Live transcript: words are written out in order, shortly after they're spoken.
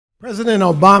President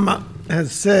Obama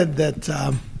has said that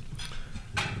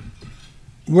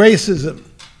racism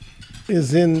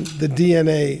is in the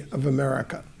DNA of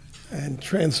America and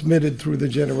transmitted through the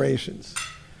generations.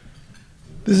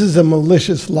 This is a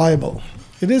malicious libel.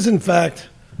 It is, in fact,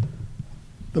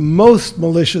 the most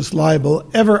malicious libel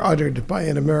ever uttered by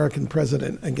an American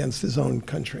president against his own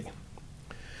country.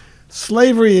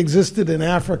 Slavery existed in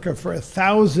Africa for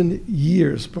 1,000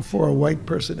 years before a white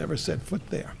person ever set foot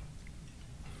there.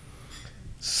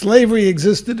 Slavery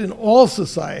existed in all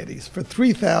societies for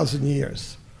 3,000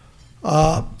 years.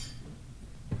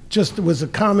 Just it was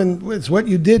it's what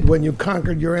you did when you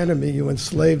conquered your enemy. You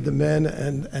enslaved the men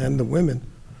and the women.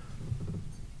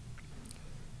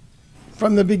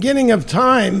 From the beginning of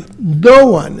time, no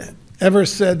one ever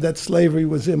said that slavery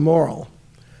was immoral.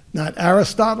 Not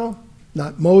Aristotle,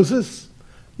 not Moses,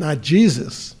 not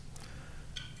Jesus,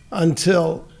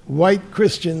 until white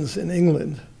Christians in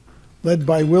England, led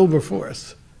by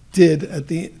Wilberforce, did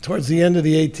towards the end of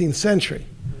the 18th century.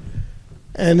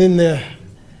 And in the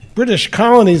British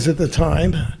colonies at the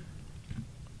time,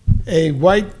 a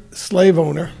white slave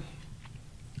owner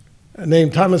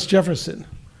named Thomas Jefferson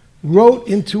wrote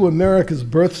into America's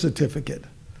birth certificate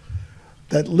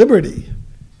that liberty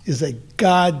is a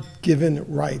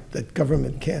God-given right that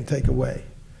government can't take away,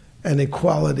 and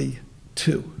equality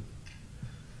too.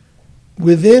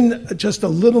 Within just a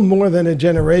little more than a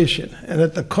generation, and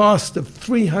at the cost of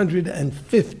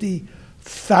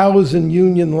 350,000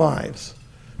 Union lives,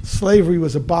 slavery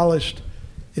was abolished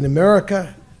in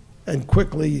America and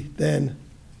quickly then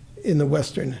in the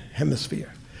Western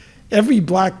Hemisphere. Every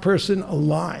black person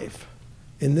alive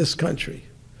in this country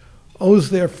owes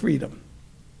their freedom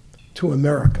to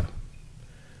America.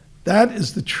 That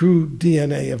is the true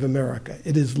DNA of America.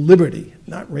 It is liberty,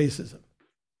 not racism.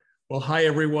 Well, hi,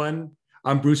 everyone.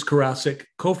 I'm Bruce Karasik,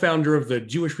 co-founder of the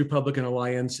Jewish Republican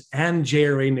Alliance and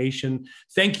JRA Nation.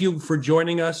 Thank you for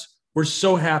joining us. We're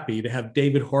so happy to have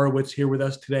David Horowitz here with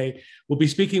us today. We'll be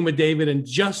speaking with David in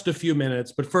just a few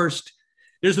minutes. But first,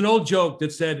 there's an old joke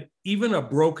that said, even a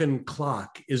broken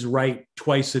clock is right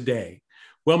twice a day.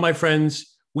 Well, my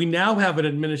friends, we now have an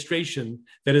administration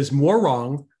that is more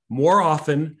wrong, more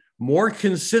often, more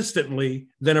consistently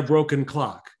than a broken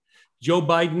clock. Joe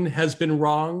Biden has been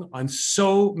wrong on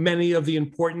so many of the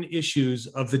important issues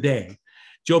of the day.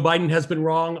 Joe Biden has been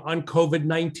wrong on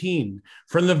COVID-19.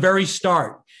 From the very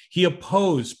start, he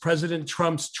opposed President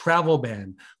Trump's travel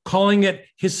ban, calling it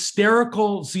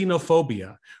hysterical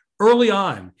xenophobia. Early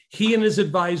on, he and his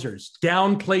advisors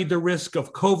downplayed the risk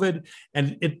of COVID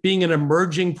and it being an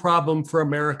emerging problem for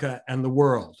America and the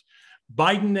world.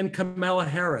 Biden and Kamala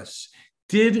Harris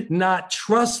did not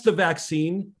trust the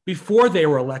vaccine before they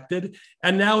were elected,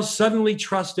 and now suddenly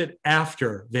trust it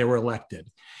after they were elected.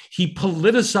 He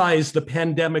politicized the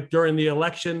pandemic during the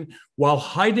election while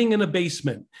hiding in a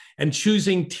basement and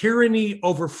choosing tyranny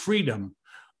over freedom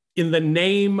in the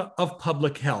name of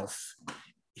public health.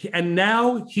 And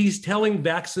now he's telling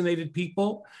vaccinated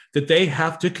people that they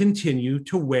have to continue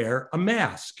to wear a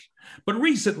mask. But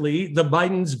recently, the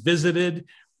Bidens visited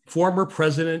former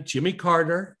President Jimmy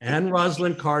Carter and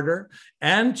Rosalind Carter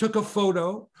and took a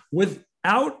photo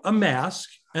without a mask.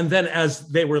 And then as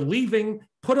they were leaving,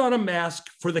 put on a mask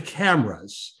for the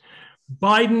cameras.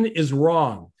 Biden is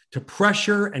wrong to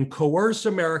pressure and coerce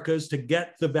Americans to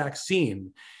get the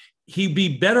vaccine. He'd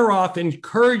be better off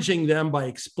encouraging them by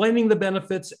explaining the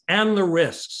benefits and the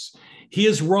risks. He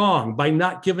is wrong by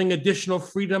not giving additional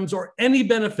freedoms or any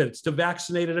benefits to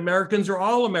vaccinated Americans or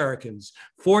all Americans,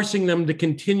 forcing them to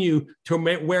continue to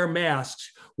wear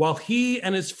masks while he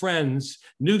and his friends,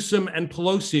 Newsom and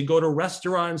Pelosi, go to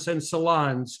restaurants and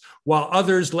salons while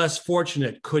others less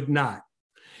fortunate could not.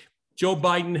 Joe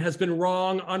Biden has been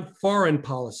wrong on foreign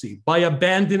policy by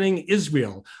abandoning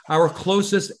Israel, our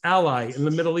closest ally in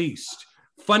the Middle East,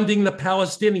 funding the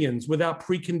Palestinians without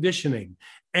preconditioning,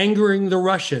 angering the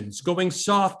Russians, going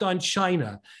soft on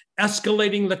China,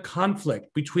 escalating the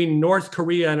conflict between North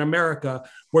Korea and America,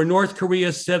 where North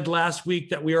Korea said last week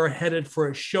that we are headed for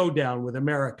a showdown with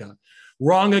America.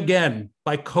 Wrong again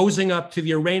by cozying up to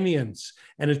the Iranians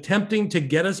and attempting to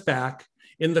get us back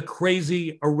in the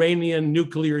crazy Iranian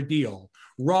nuclear deal.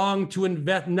 Wrong to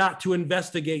not to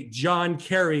investigate John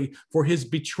Kerry for his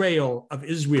betrayal of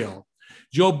Israel.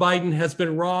 Joe Biden has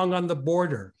been wrong on the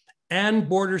border and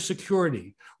border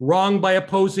security, wrong by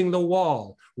opposing the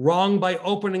wall, wrong by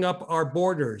opening up our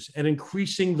borders and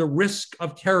increasing the risk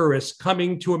of terrorists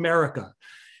coming to America,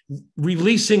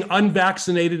 releasing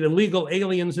unvaccinated illegal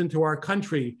aliens into our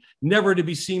country, never to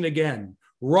be seen again,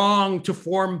 wrong to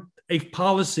form a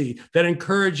policy that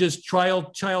encourages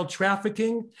child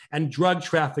trafficking and drug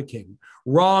trafficking.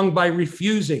 Wrong by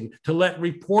refusing to let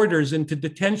reporters into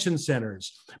detention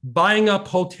centers, buying up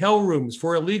hotel rooms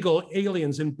for illegal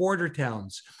aliens in border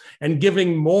towns, and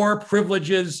giving more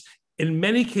privileges in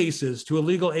many cases to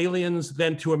illegal aliens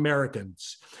than to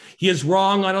Americans. He is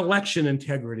wrong on election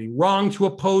integrity, wrong to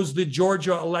oppose the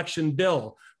Georgia election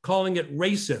bill, calling it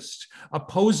racist,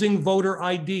 opposing voter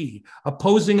ID,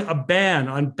 opposing a ban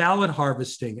on ballot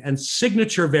harvesting and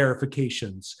signature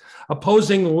verifications,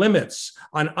 opposing limits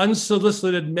on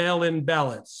unsolicited mail-in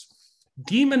ballots,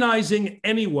 demonizing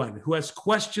anyone who has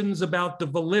questions about the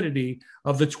validity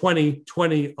of the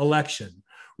 2020 election,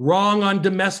 wrong on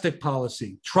domestic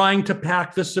policy, trying to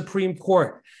pack the Supreme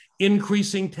Court,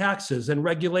 increasing taxes and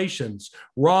regulations,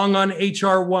 wrong on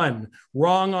HR 1,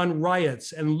 wrong on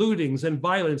riots and lootings and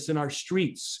violence in our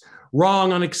streets,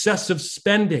 wrong on excessive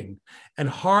spending and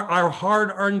our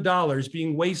hard-earned dollars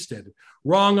being wasted,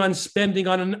 wrong on spending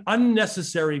on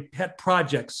unnecessary pet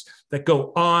projects that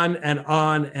go on and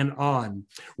on and on,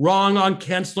 wrong on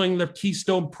canceling the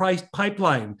Keystone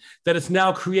pipeline that is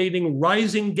now creating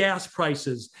rising gas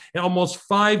prices at almost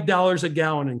 $5 a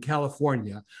gallon in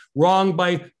California, wrong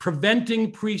by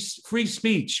preventing free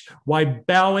speech while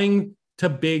bowing to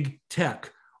big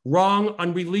tech, wrong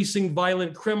on releasing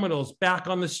violent criminals back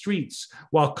on the streets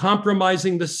while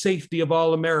compromising the safety of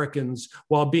all Americans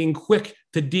while being quick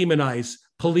to demonize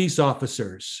police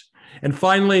officers. And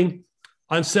finally,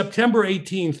 on September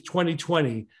 18th,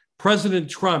 2020, President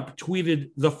Trump tweeted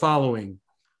the following: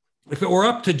 "If it were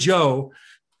up to Joe,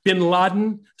 bin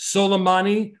Laden,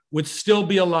 Soleimani would still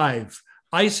be alive.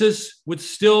 ISIS would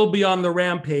still be on the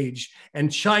rampage,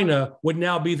 and China would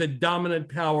now be the dominant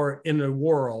power in the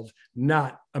world,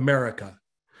 not America."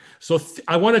 So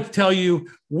I want to tell you,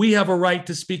 we have a right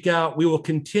to speak out. We will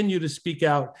continue to speak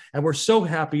out. And we're so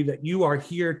happy that you are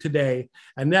here today.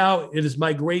 And now it is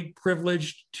my great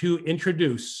privilege to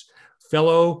introduce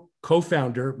fellow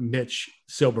co-founder Mitch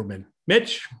Silberman.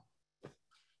 Mitch.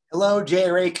 Hello,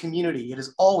 JRA community. It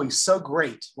is always so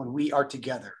great when we are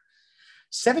together.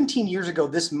 17 years ago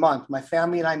this month, my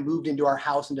family and I moved into our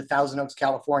house into Thousand Oaks,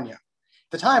 California.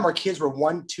 At the time, our kids were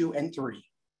 1, 2, and 3.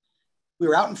 We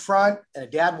were out in front, and a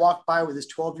dad walked by with his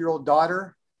 12-year-old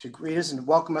daughter to greet us and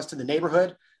welcome us to the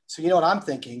neighborhood. So you know what I'm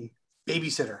thinking?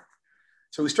 Babysitter.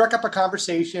 So we struck up a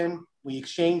conversation. We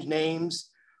exchanged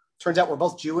names. Turns out we're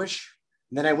both Jewish.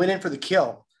 And then I went in for the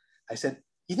kill. I said,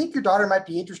 "You think your daughter might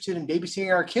be interested in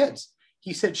babysitting our kids?"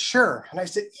 He said, "Sure." And I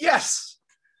said, "Yes."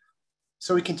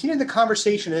 So we continued the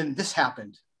conversation, and this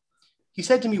happened. He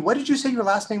said to me, "What did you say your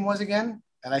last name was again?"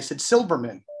 And I said,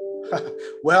 "Silberman."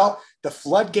 Well, the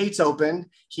floodgates opened.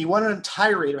 He went on a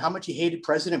tirade of how much he hated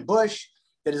President Bush,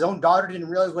 that his own daughter didn't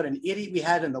realize what an idiot we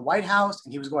had in the White House.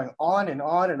 And he was going on and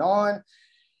on and on.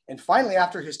 And finally,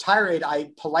 after his tirade,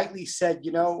 I politely said,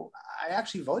 "You know, I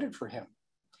actually voted for him."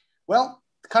 Well,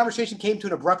 the conversation came to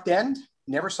an abrupt end.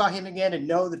 Never saw him again. And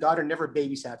no, the daughter never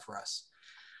babysat for us.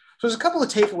 So there's a couple of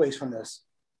takeaways from this.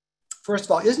 First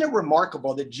of all, isn't it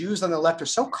remarkable that Jews on the left are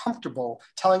so comfortable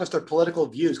telling us their political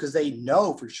views because they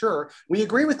know for sure we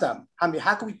agree with them? I mean,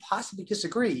 how can we possibly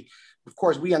disagree? Of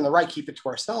course, we on the right keep it to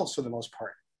ourselves for the most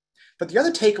part. But the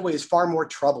other takeaway is far more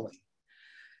troubling.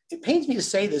 It pains me to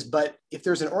say this, but if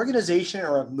there's an organization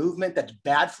or a movement that's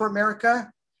bad for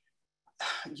America,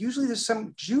 usually there's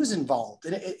some Jews involved.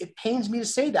 And it pains me to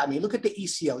say that. I mean, look at the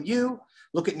ACLU.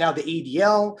 Look at now the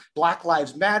ADL, Black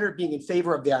Lives Matter being in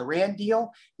favor of the Iran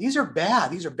deal. These are bad.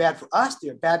 These are bad for us.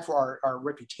 They're bad for our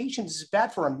reputation. This is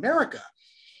bad for America.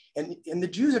 And the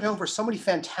Jews are known for so many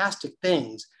fantastic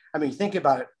things. I mean, think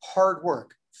about it: hard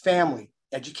work, family,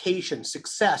 education,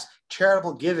 success,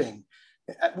 charitable giving.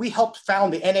 We helped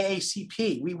found the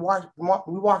NAACP. We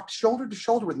walked shoulder to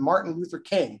shoulder with Martin Luther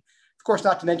King. Of course,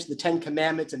 not to mention the 10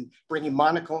 Commandments and bringing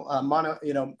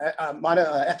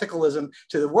ethicalism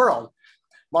to the world.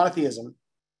 Monotheism.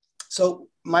 So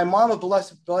my mom of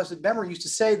blessed memory used to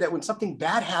say that when something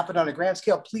bad happened on a grand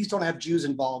scale, please don't have Jews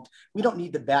involved. We don't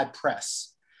need the bad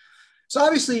press. So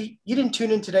obviously you didn't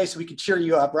tune in today so we could cheer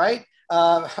you up, right?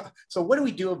 So what do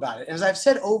we do about it? And as I've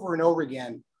said over and over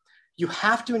again, you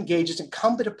have to engage. It's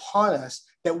incumbent upon us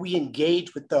that we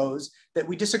engage with those that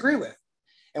we disagree with.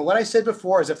 And what I said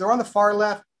before is if they're on the far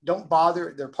left, don't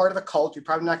bother. They're part of a cult. You're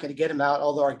probably not going to get them out,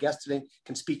 although our guest today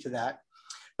can speak to that.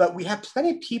 But we have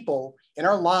plenty of people in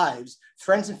our lives,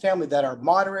 friends and family, that are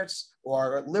moderates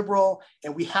or liberal,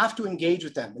 and we have to engage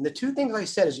with them. And the two things I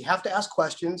said is you have to ask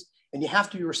questions and you have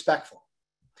to be respectful.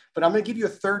 But I'm going to give you a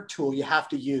third tool you have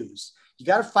to use. You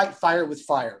got to fight fire with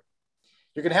fire.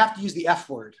 You're going to have to use the F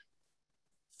word,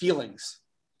 feelings.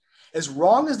 As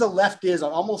wrong as the left is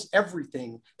on almost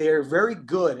everything, they are very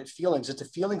good at feelings. It's a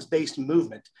feelings-based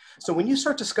movement. So when you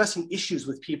start discussing issues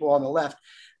with people on the left,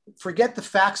 forget the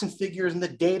facts and figures and the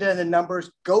data and the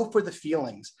numbers, go for the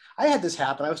feelings. I had this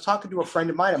happen. I was talking to a friend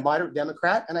of mine, a moderate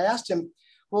Democrat, and I asked him,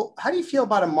 well, how do you feel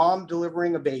about a mom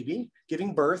delivering a baby,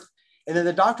 giving birth, and then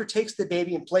the doctor takes the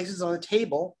baby and places it on the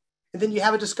table, and then you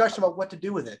have a discussion about what to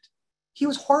do with it? He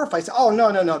was horrified. He said, oh,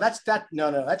 no,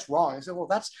 that's wrong. I said, well,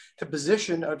 that's the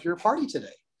position of your party today.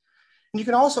 And you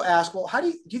can also ask, well,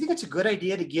 do you think it's a good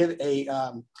idea to give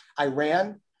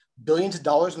Iran billions of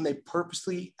dollars when they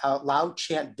purposely out loud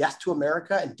chant death to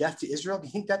America and death to Israel? Do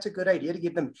you think that's a good idea to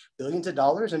give them billions of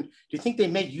dollars? And do you think they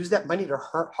may use that money to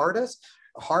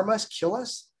harm us, kill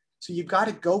us? So you've got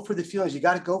to go for the feelings. You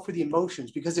got to go for the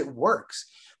emotions because it works.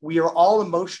 We are all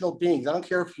emotional beings. I don't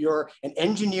care if you're an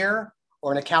engineer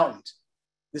or an accountant.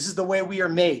 This is the way we are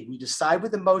made. We decide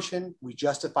with emotion, we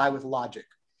justify with logic.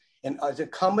 And it's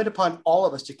incumbent upon all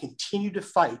of us to continue to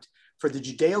fight for the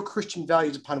Judeo-Christian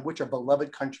values upon which our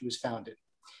beloved country was founded.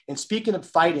 And speaking of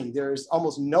fighting, there is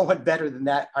almost no one better than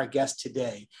that, our guest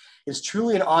today. It's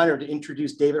truly an honor to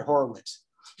introduce David Horowitz.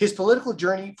 His political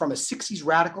journey from a 60s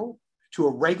radical to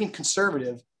a Reagan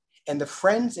conservative and the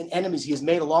friends and enemies he has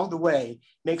made along the way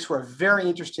makes for a very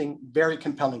interesting, very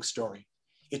compelling story.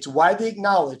 It's widely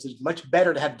acknowledged it's much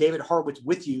better to have David Horowitz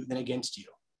with you than against you.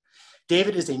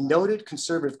 David is a noted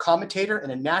conservative commentator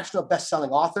and a national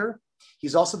best-selling author.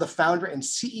 He's also the founder and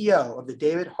CEO of the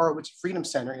David Horowitz Freedom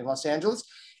Center in Los Angeles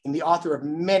and the author of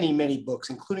many, many books,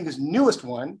 including his newest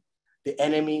one, The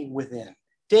Enemy Within.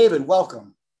 David,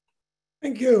 welcome.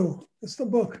 Thank you. It's the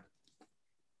book.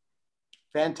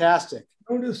 Fantastic.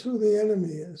 Notice who the enemy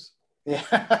is. Yeah.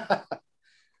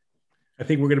 I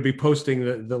think we're going to be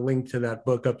posting the link to that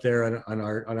book up there on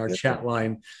our chat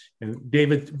line. And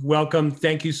David, welcome.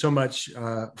 Thank you so much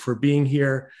for being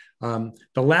here. The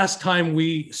last time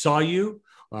we saw you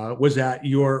was at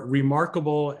your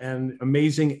remarkable and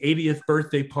amazing 80th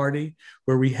birthday party,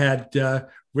 where we had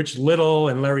Rich Little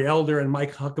and Larry Elder and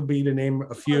Mike Huckabee, to name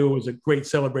a few. It was a great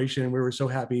celebration, and we were so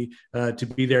happy to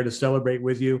be there to celebrate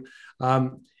with you.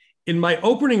 In my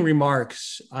opening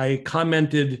remarks, I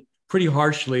commented pretty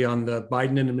harshly on the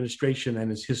Biden administration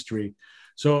and its history.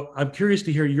 So I'm curious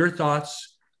to hear your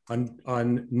thoughts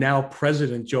on now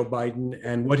President Joe Biden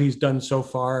and what he's done so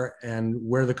far and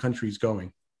where the country's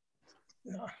going.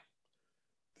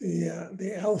 Yeah,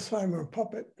 the Alzheimer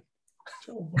puppet,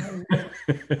 Joe Biden.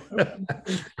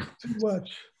 Too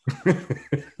much.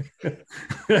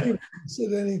 I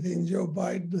said anything Joe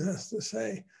Biden has to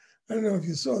say. I don't know if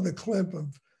you saw the clip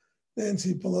of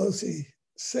Nancy Pelosi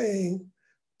saying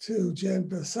to Jen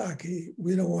Psaki,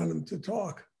 we don't want him to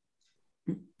talk.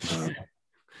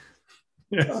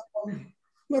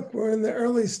 Look, we're in the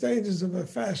early stages of a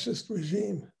fascist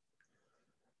regime.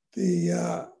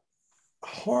 The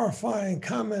horrifying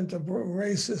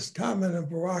racist comment of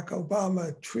Barack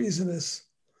Obama, treasonous,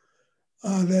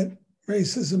 that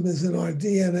racism is in our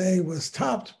DNA, was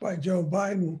topped by Joe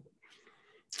Biden.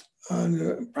 I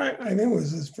think it was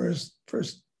his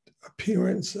first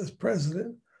appearance as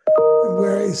president,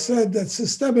 where he said that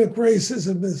systemic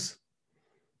racism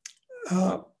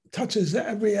touches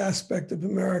every aspect of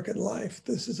American life.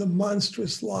 This is a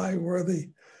monstrous lie worthy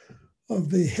of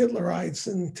the Hitlerites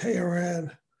in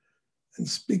Tehran. And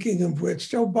speaking of which,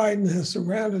 Joe Biden has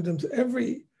surrounded him to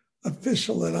every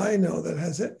official that I know that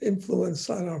has influence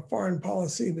on our foreign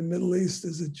policy in the Middle East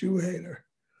is a Jew hater.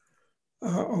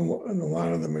 And a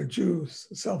lot of them are Jews,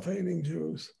 self-hating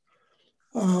Jews.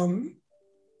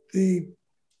 The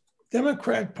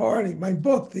Democrat Party, my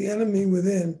book, The Enemy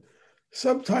Within,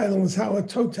 subtitle was How a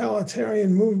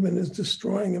Totalitarian Movement is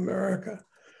Destroying America.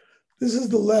 This is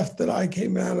the left that I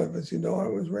came out of. As you know, I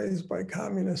was raised by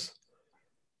communists.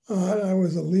 I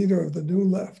was a leader of the New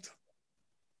Left.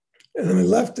 And I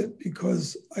left it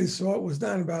because I saw it was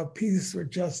not about peace or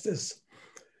justice.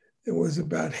 It was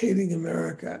about hating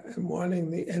America and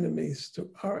wanting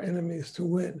our enemies to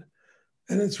win.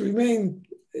 And it's remained,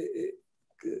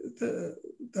 the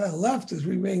left has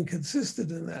remained consistent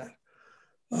in that.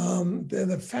 They're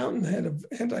the fountainhead of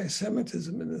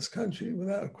anti-Semitism in this country,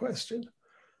 without question.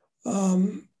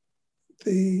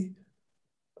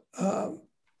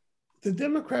 The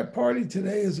Democrat Party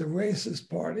today is a racist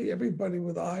party. Everybody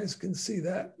with eyes can see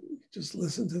that. Just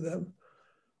listen to them.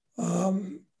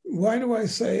 Why do I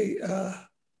say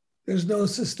there's no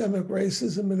systemic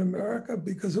racism in America?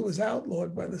 Because it was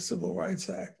outlawed by the Civil Rights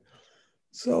Act.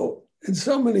 So, in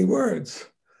so many words,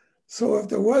 so if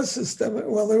there was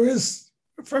there is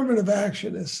affirmative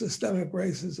action is systemic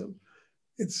racism.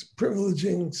 It's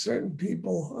privileging certain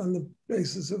people on the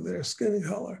basis of their skin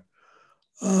color.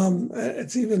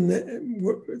 It's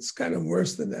kind of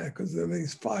worse than that because there are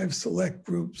these 5 select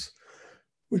groups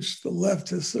which the left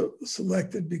has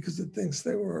selected because it thinks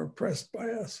they were oppressed by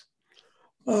us.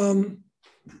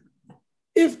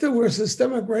 If there were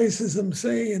systemic racism,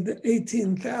 say in the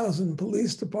 18,000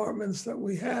 police departments that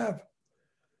we have,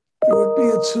 there would be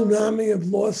a tsunami of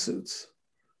lawsuits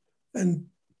and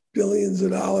billions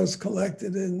of dollars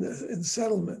collected in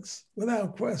settlements,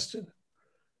 without question.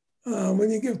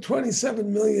 When you give $27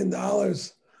 million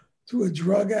to a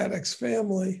drug addict's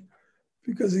family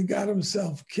because he got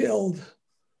himself killed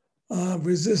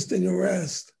resisting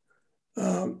arrest,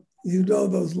 you know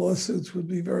those lawsuits would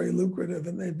be very lucrative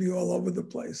and they'd be all over the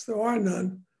place. There are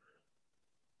none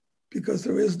because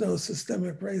there is no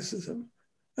systemic racism.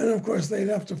 And of course, they'd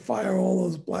have to fire all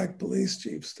those black police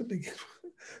chiefs to begin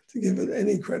to give it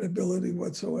any credibility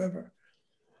whatsoever.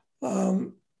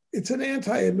 It's an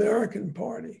anti-American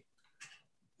party.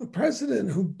 A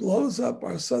president who blows up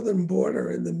our southern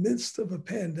border in the midst of a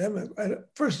pandemic,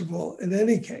 first of all, in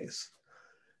any case,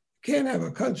 can't have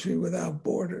a country without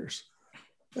borders.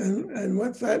 And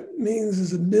what that means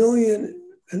is an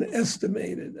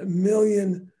estimated 1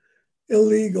 million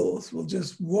illegals will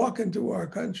just walk into our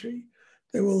country.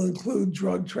 They will include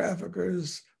drug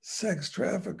traffickers, sex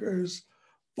traffickers,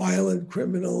 violent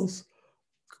criminals,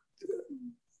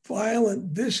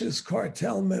 violent, vicious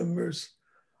cartel members.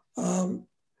 And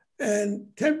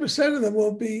 10% of them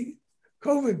will be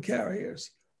COVID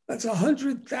carriers. That's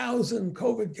 100,000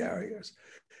 COVID carriers.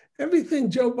 Everything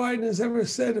Joe Biden has ever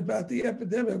said about the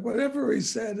epidemic, whatever he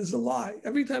said, is a lie.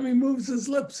 Every time he moves his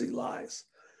lips, he lies.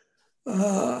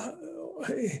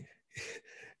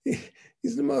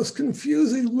 He's the most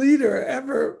confusing leader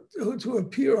ever to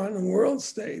appear on the world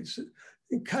stage.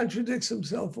 He contradicts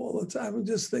himself all the time. I'm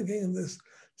just thinking of this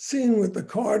scene with the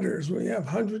Carters where you have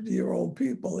 100-year-old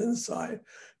people inside.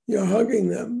 You're hugging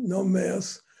them, no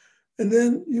mask. And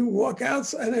then you walk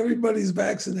outside and everybody's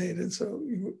vaccinated, so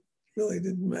you really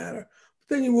didn't matter.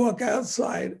 But then you walk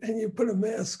outside and you put a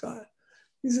mask on.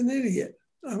 He's an idiot.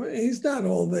 I mean, he's not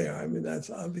all there. I mean, that's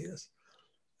obvious.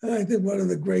 And I think one of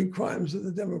the great crimes of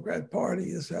the Democrat Party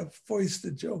is to have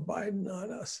foisted Joe Biden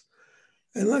on us.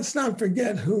 And let's not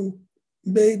forget who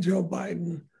made Joe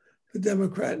Biden the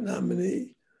Democrat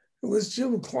nominee. It was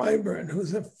Jim Clyburn,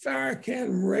 who's a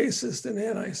Farrakhan racist and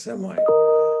anti-Semite,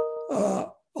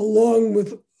 along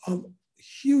with a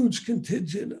huge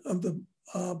contingent of the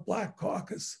Black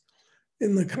caucus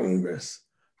in the Congress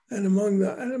and among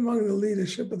the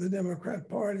leadership of the Democrat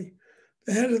Party.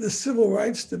 The head of the Civil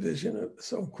Rights Division,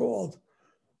 so-called,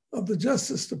 of the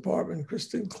Justice Department,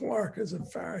 Kristen Clark, is a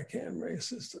Farrakhan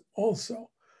racist also.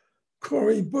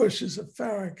 Cori Bush is a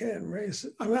Farrakhan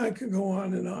racist. I mean, I could go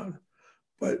on and on,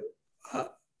 but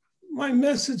my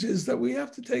message is that we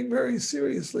have to take very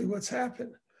seriously what's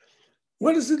happened.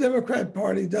 What has the Democrat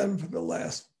Party done for the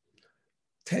last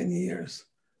 10 years?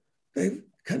 They've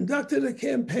conducted a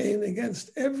campaign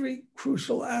against every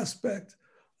crucial aspect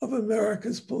of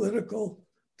America's political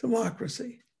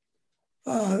democracy.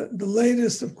 The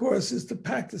latest, of course, is to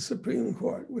pack the Supreme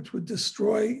Court, which would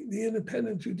destroy the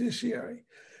independent judiciary.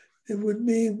 It would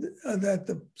mean that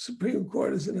the Supreme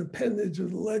Court is an appendage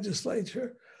of the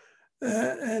legislature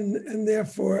and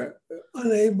therefore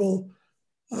unable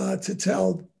to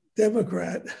tell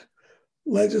Democrat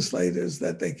legislators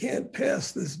that they can't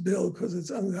pass this bill because it's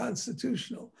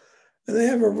unconstitutional. And they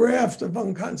have a raft of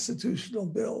unconstitutional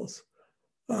bills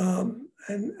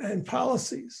and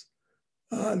policies.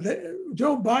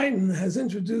 Joe Biden has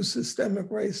introduced systemic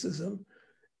racism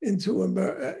into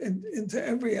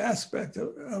every aspect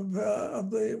of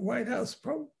the White House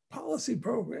policy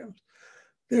programs.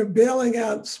 They're bailing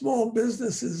out small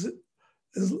businesses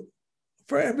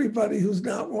for everybody who's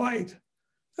not white.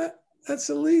 That's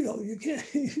illegal. You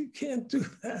can't do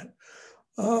that.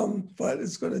 But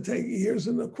it's going to take years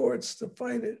in the courts to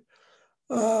fight it.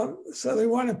 So they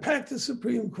want to pack the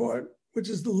Supreme Court, which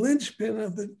is the linchpin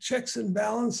of the checks and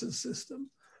balances system,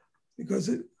 because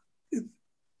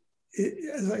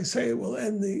as I say, it will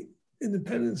end the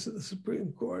independence of the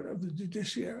Supreme Court, of the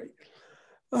judiciary.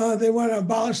 They want to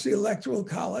abolish the Electoral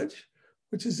College,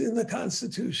 which is in the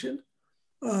Constitution,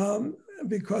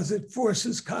 because it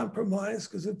forces compromise,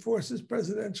 because it forces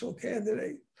presidential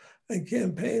candidates and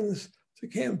campaigns to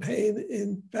campaign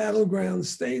in battleground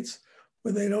states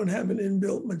where they don't have an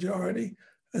inbuilt majority,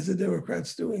 as the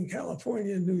Democrats do in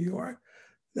California and New York.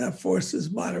 That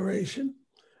forces moderation.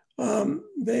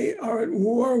 They are at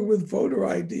war with voter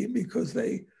ID because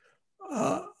they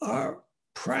are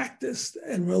practiced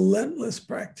and relentless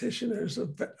practitioners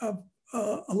of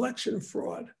election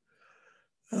fraud.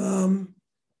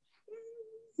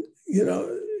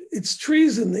 it's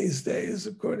treason these days,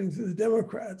 according to the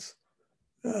Democrats.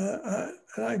 And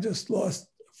I just lost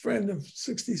a friend of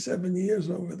 67 years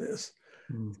over this.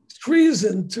 It's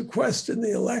treason to question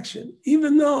the election,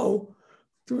 even though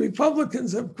the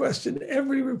Republicans have questioned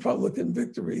every Republican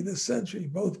victory this century,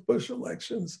 both Bush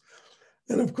elections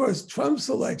and, of course, Trump's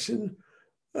election,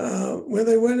 when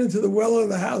they went into the well of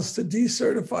the House to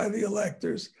decertify the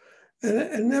electors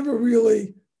and never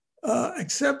really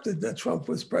accepted that Trump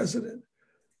was president,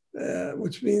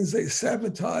 which means they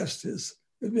sabotaged his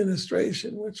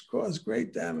administration, which caused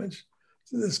great damage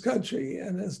to this country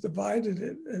and has divided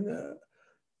it, and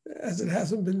as it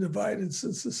hasn't been divided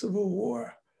since the Civil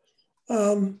War.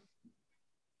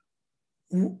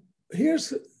 Here's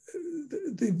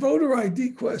the voter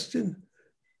ID question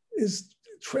is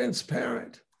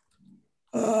transparent.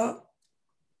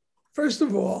 First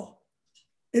of all,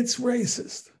 it's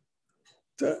racist.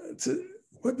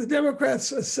 What the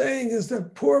Democrats are saying is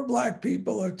that poor Black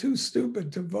people are too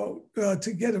stupid to vote,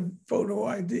 to get a photo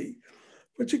ID.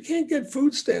 But you can't get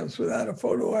food stamps without a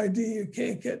photo ID. You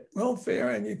can't get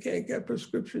welfare, and you can't get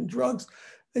prescription drugs,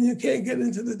 and you can't get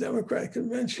into the Democratic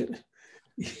convention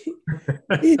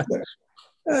either.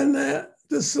 And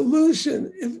the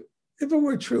solution, if it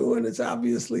were true, and it's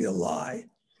obviously a lie,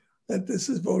 that this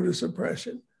is voter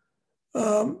suppression,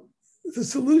 the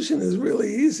solution is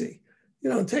really easy. You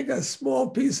know, take a small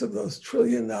piece of those $1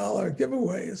 trillion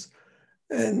giveaways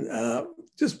and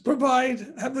just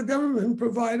have the government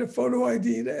provide a photo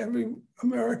ID to every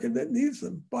American that needs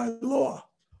them by law.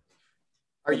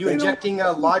 Are you injecting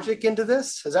logic into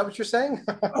this? Is that what you're saying?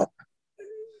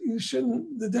 You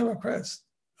shouldn't. The Democrats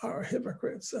are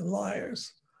hypocrites and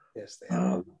liars. Yes, they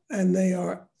are. And they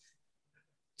are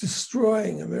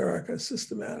destroying America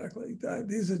systematically.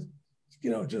 These are,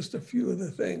 just a few of the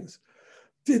things.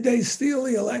 Did they steal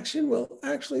the election? Well,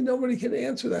 actually, nobody can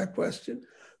answer that question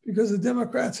because the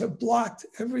Democrats have blocked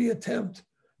every attempt,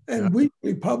 and we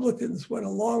Republicans went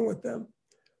along with them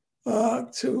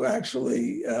to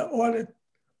actually audit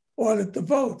the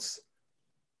votes.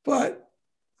 But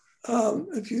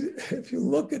if you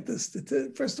look at the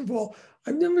statistic, first of all,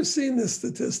 I've never seen this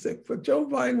statistic, but Joe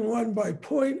Biden won by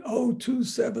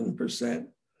 0.027%,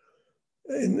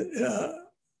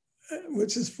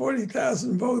 which is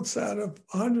 40,000 votes out of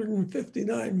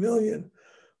 159 million,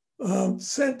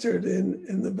 centered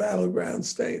in the battleground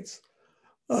states.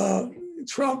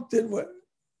 Trump did what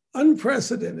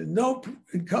unprecedented. No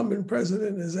incumbent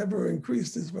president has ever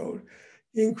increased his vote.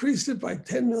 He increased it by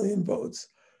 10 million votes.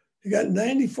 He got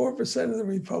 94% of the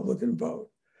Republican vote.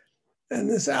 And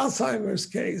this Alzheimer's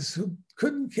case, who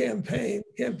couldn't campaign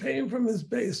from his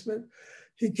basement,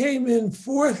 he came in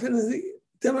fourth in the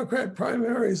Democrat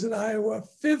primaries in Iowa,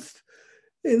 fifth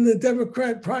in the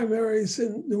Democrat primaries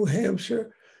in New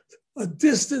Hampshire, a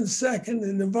distant second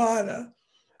in Nevada.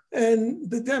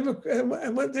 And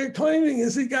and what they're claiming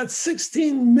is he got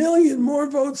 16 million more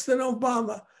votes than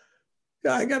Obama.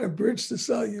 I got a bridge to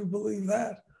sell you, believe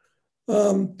that.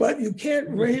 But you can't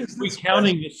raise this.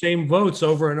 Recounting the same votes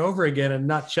over and over again and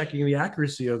not checking the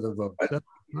accuracy of the vote. But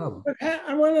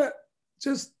I want to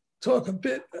just talk a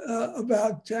bit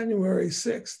about January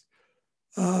 6th.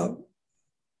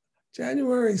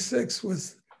 January 6th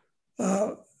was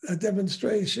a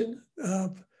demonstration.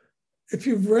 If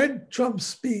you've read Trump's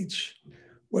speech,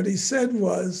 what he said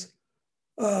was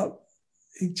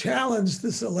he challenged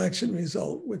this election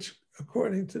result, which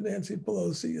according to Nancy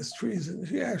Pelosi is treason.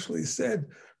 She actually said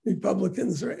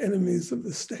Republicans are enemies of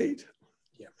the state,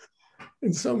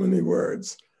 in so many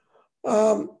words.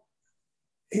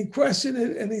 He questioned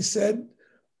it and he said,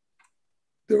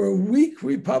 there are weak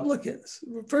Republicans.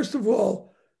 First of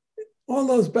all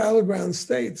those battleground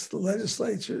states, the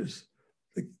legislatures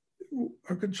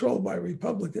are controlled by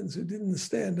Republicans who didn't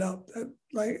stand up,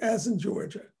 like as in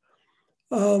Georgia.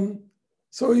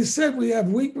 So he said, we have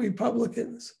weak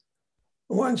Republicans.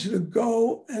 I want you to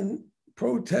go and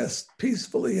protest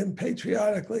peacefully and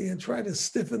patriotically and try to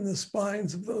stiffen the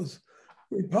spines of those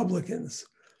Republicans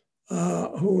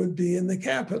who would be in the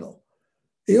Capitol.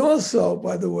 He also,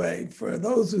 by the way, for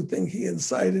those who think he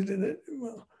incited it,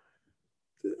 well,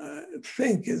 I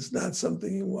think is not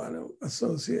something you want to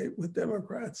associate with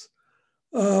Democrats.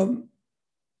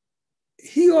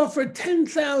 He offered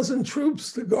 10,000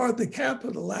 troops to guard the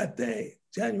Capitol that day,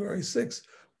 January 6th,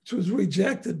 which was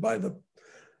rejected by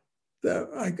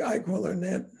I call her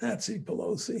Nazi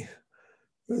Pelosi.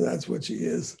 That's what she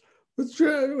is. Was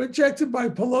rejected by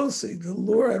Pelosi to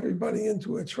lure everybody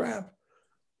into a trap,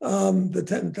 the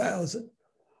 10,000.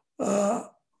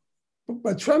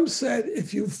 But Trump said,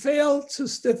 if you fail to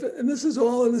stiffen, and this is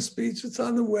all in a speech, it's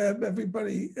on the web,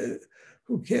 everybody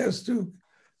who cares to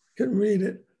can read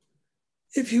it.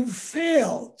 if you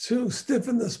fail to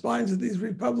stiffen the spines of these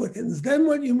Republicans, then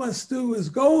what you must do is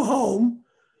go home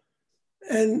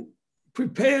and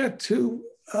prepare to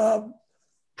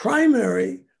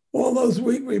primary all those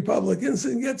weak Republicans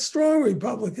and get strong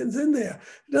Republicans in there.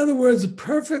 In other words, a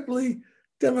perfectly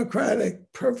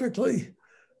democratic, perfectly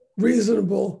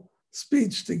reasonable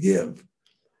speech to give.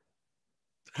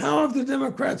 How have the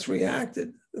Democrats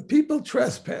reacted? The people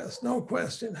trespassed, no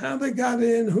question. How they got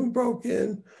in, who broke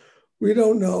in, we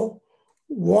don't know.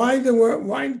 Why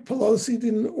Pelosi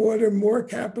didn't order more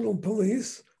Capitol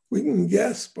Police, we can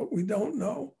guess, but we don't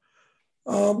know.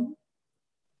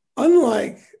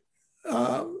 Unlike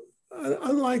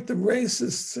the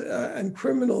racists and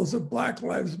criminals of Black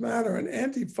Lives Matter and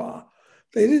Antifa,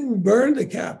 they didn't burn the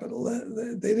Capitol.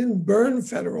 They didn't burn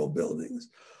federal buildings.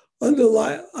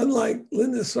 Unlike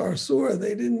Linda Sarsour,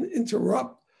 they didn't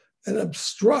interrupt and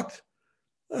obstruct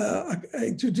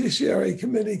a Judiciary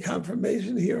Committee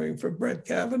confirmation hearing for Brett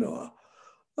Kavanaugh.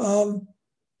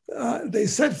 They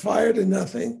set fire to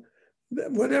nothing.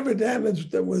 Whatever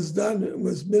damage that was done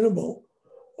was minimal.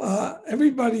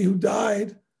 Everybody who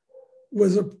died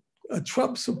was a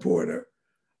Trump supporter.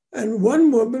 And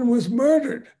one woman was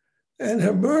murdered. And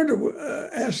her murder,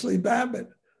 Ashley Babbitt,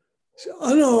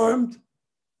 unarmed,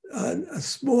 a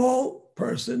small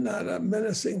person, not a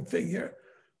menacing figure,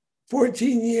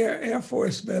 14-year Air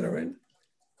Force veteran.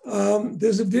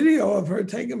 There's a video of her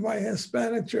taken by a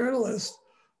Hispanic journalist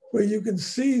where you can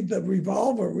see the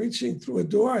revolver reaching through a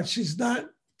door. She's not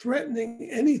threatening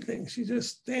anything. She's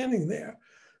just standing there,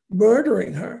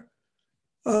 murdering her.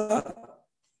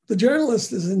 The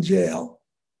journalist is in jail.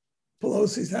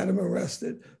 Pelosi's had him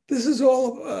arrested. This is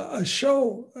all a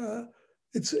show.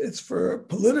 It's for a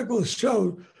political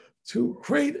show to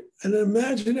create an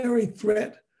imaginary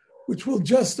threat which will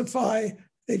justify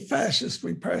a fascist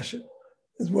repression,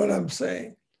 is what I'm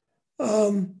saying.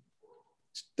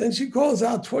 Then she calls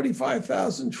out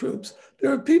 25,000 troops.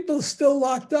 There are people still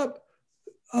locked up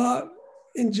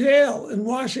in jail in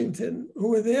Washington who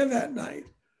were there that night,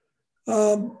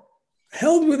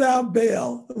 held without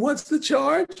bail. And what's the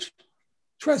charge?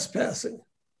 Trespassing.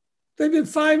 They've been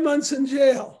 5 months in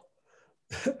jail.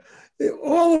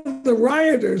 All of the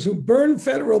rioters who burned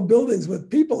federal buildings with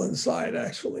people inside,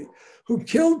 actually, who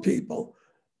killed people,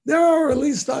 they're all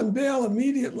released on bail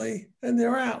immediately and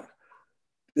they're out.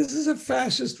 This is a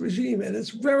fascist regime, and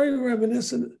it's very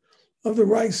reminiscent of the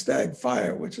Reichstag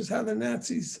fire, which is how the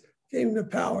Nazis came to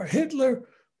power. Hitler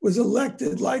was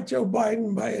elected, like Joe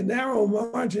Biden, by a narrow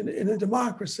margin in a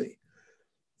democracy.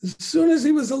 As soon as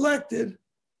he was elected,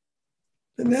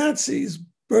 the Nazis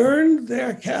burned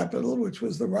their capital, which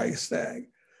was the Reichstag,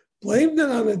 blamed it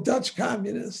on a Dutch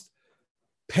communist,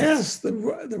 passed the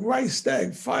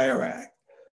Reichstag Fire Act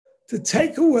to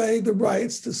take away the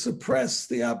rights to suppress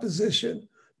the opposition,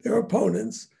 their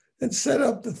opponents, and set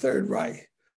up the Third Reich.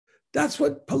 That's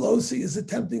what Pelosi is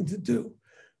attempting to do.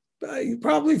 You've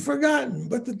probably forgotten,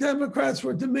 but the Democrats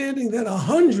were demanding that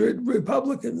 100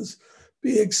 Republicans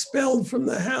be expelled from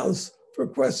the House for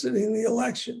questioning the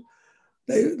election.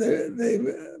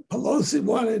 Pelosi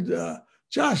wanted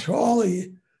Josh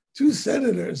Hawley, 2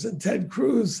 senators, and Ted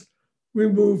Cruz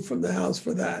removed from the House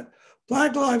for that.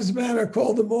 Black Lives Matter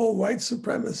called them all white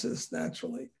supremacists,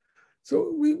 naturally.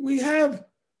 So we have,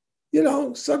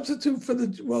 substitute for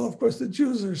well, of course, the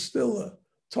Jews are still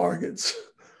targets,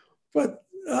 but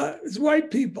it's white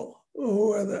people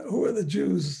who are the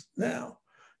Jews now.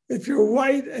 If you're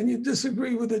white and you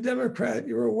disagree with a Democrat,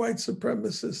 you're a white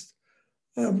supremacist,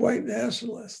 white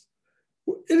nationalist.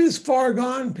 It is far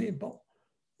gone, people.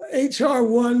 HR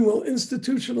 1 will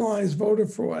institutionalize voter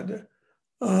fraud.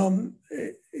 I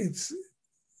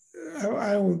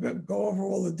won't go over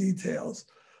all the details.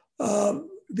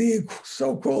 The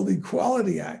so-called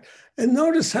Equality Act. And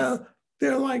notice how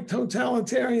they're like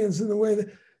totalitarians in the way that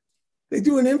they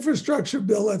do an infrastructure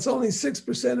bill that's only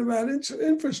 6% about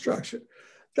infrastructure.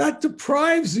 That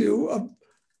deprives you of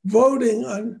voting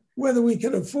on whether we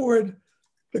can afford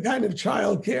the kind of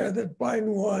childcare that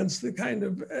Biden wants, the kind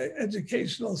of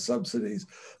educational subsidies,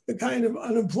 the kind of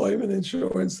unemployment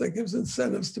insurance that gives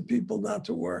incentives to people not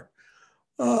to work.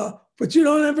 But you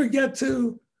don't ever get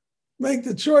to make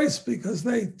the choice because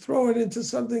they throw it into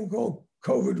something called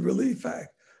COVID Relief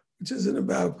Act, which isn't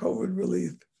about COVID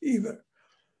relief either.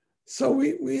 So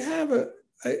we have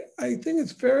I think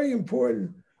it's very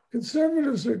important.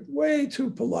 Conservatives are way too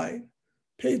polite,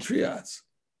 patriots.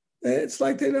 It's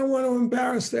like they don't want to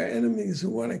embarrass their enemies who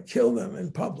want to kill them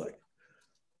in public.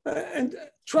 And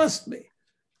trust me,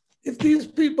 if these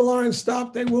people aren't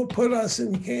stopped, they will put us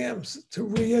in camps to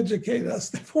re-educate us.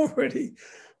 They've already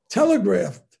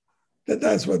telegraphed that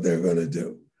that's what they're going to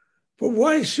do. But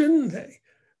why shouldn't they?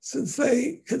 Since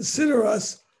they consider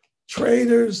us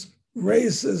traitors,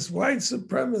 racists, white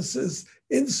supremacists,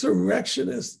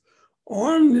 insurrectionists,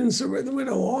 armed insurrectionists with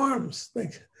no arms.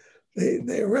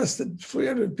 They arrested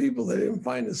 300 people. They didn't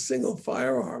find a single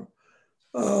firearm.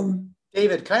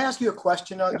 David, can I ask you a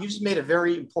question? You just made a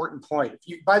very important point.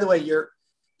 By the way, your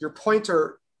points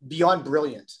are beyond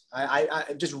brilliant.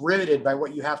 I'm just riveted by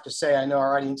what you have to say. I know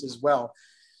our audience as well.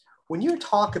 When you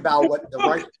talk about what the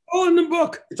right, all in the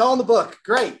book. It's all in the book.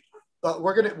 Great, but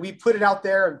we put it out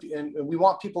there, and we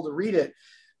want people to read it.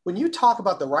 When you talk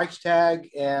about the Reichstag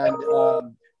and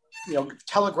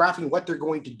telegraphing what they're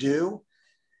going to do,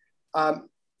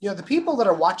 the people that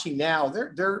are watching now,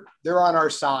 they're on our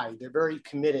side. They're very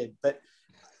committed. But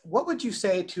what would you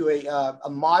say to a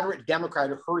moderate Democrat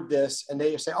who heard this and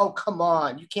they say, "Oh, come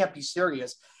on, you can't be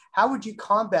serious"? How would you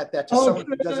combat that to someone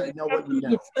who doesn't know what you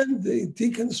know? Defend the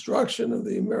deconstruction of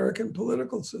the American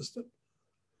political system.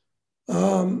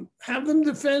 Have them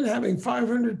defend having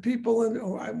 500 people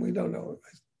in, we don't know,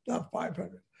 not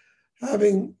 500,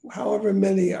 having however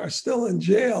many are still in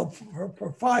jail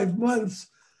for 5 months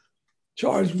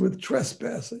charged with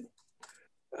trespassing,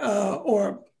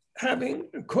 or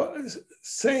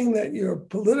saying that your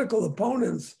political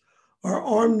opponents are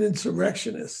armed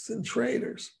insurrectionists and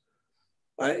traitors.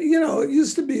 It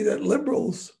used to be that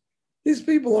liberals, these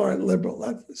people aren't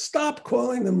liberal. Stop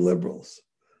calling them liberals.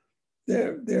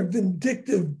 They're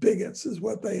vindictive bigots is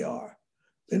what they are.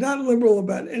 They're not liberal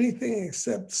about anything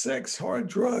except sex, hard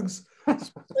drugs,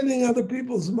 spending other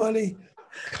people's money,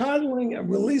 coddling and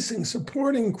releasing,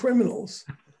 supporting criminals,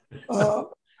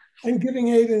 and giving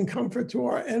aid and comfort to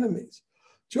our enemies.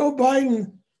 Joe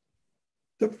Biden,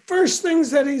 the first things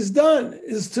that he's done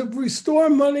is to restore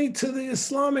money to the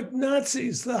Islamic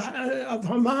Nazis of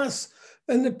Hamas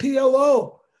and the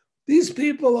PLO. These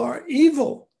people are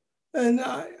evil. And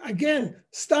again,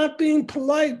 stop being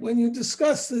polite when you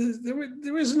discuss this.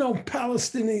 There is no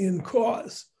Palestinian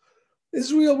cause.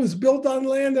 Israel was built on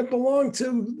land that belonged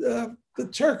to the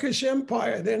Turkish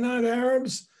Empire. They're not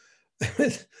Arabs.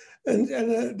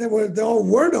 and there were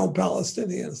no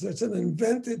Palestinians. It's an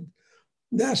invented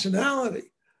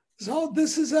nationality. So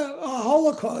this is a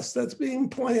Holocaust that's being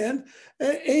planned,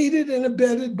 aided and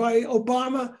abetted by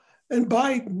Obama and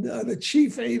Biden, the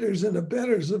chief aiders and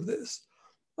abettors of this.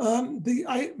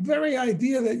 The very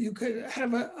idea that you could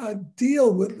have a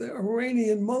deal with the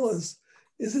Iranian mullahs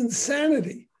is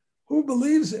insanity. Who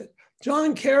believes it?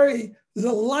 John Kerry is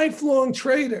a lifelong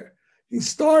traitor. He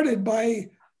started by,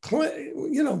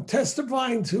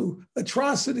 testifying to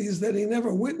atrocities that he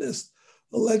never witnessed,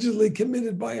 allegedly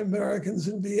committed by Americans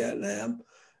in Vietnam.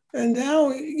 And now,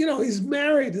 he's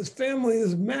married, his family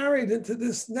is married into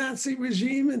this Nazi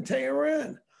regime in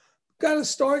Tehran. Got to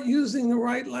start using the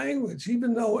right language,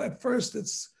 even though at first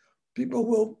people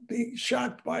will be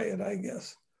shocked by it, I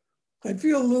guess. I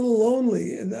feel a little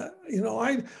lonely in that,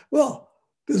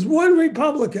 there's one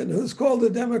Republican who's called a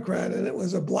Democrat, and it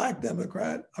was a Black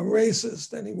Democrat, a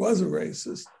racist, and he was a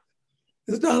racist,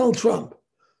 is Donald Trump.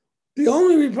 The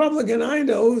only Republican I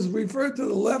know who's referred to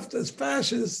the left as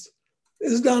fascist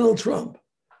is Donald Trump.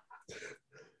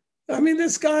 I mean,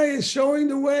 this guy is showing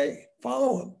the way.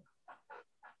 Follow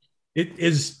him.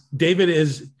 David,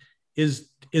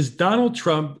 is Donald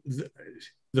Trump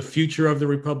the future of the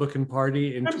Republican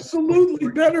Party? Absolutely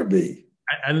better be.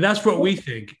 And that's what we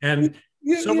think. And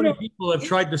so many people have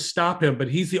tried to stop him, but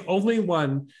he's the only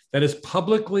one that has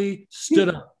publicly stood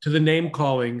up to the name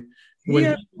calling. He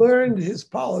has learned his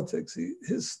politics,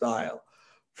 his style,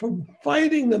 from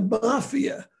fighting the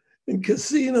mafia and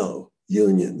casino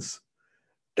unions.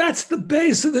 That's the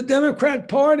base of the Democrat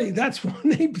Party. That's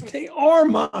when they are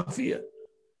mafia.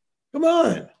 Come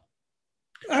on.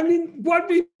 I mean, what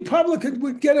Republican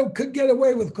could get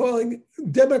away with calling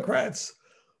Democrats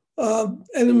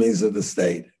enemies of the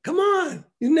state? Come on.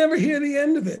 You never hear the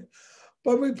end of it.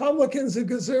 But Republicans and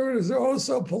conservatives are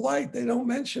also polite. They don't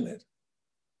mention it.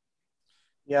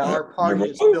 Yeah, our party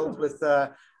is filled with,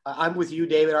 I'm with you,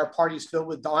 David, our party is filled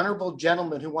with honorable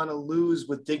gentlemen who want to lose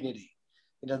with dignity.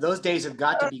 Those days have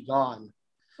got to be gone.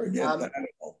 Forget that.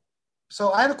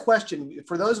 So I have a question.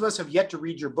 For those of us who have yet to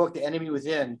read your book, The Enemy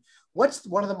Within, what's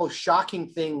one of the most shocking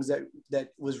things that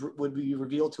would be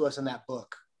revealed to us in that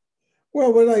book?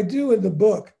 Well, what I do in the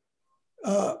book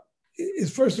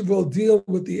is, first of all, deal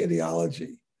with the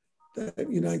ideology that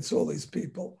unites all these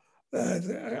people.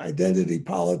 Identity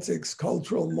politics,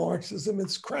 cultural Marxism,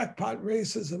 it's crackpot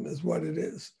racism is what it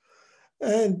is.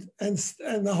 And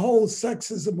the whole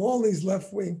sexism, all these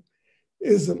left-wing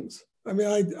isms. I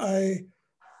mean,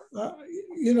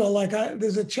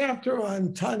 there's a chapter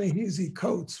on Ta-Nehisi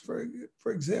Coates, for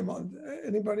example.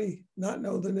 Anybody not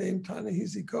know the name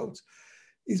Ta-Nehisi Coates?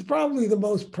 He's probably the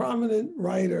most prominent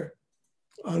writer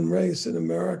on race in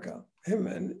America, him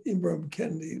and Ibram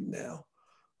Kendi now.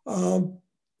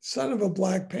 Son of a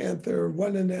Black Panther,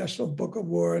 won a National Book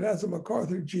Award, has a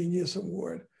MacArthur Genius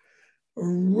Award. A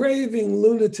raving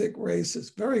lunatic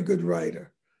racist, very good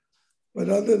writer. But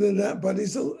other than that,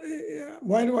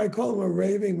 why do I call him a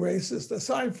raving racist?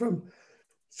 Aside from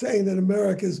saying that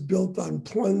America is built on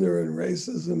plunder and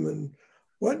racism and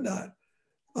whatnot,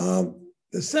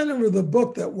 the center of the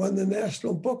book that won the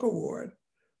National Book Award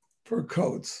for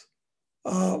Coates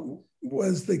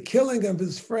was the killing of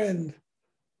his friend.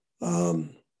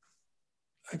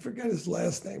 I forget his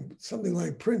last name, something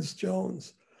like Prince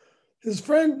Jones. His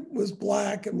friend was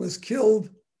Black and was killed.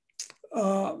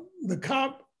 The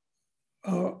cop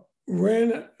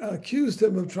accused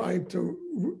him of trying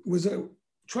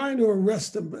to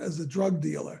arrest him as a drug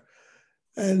dealer.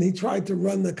 And he tried to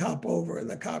run the cop over and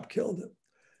the cop killed him.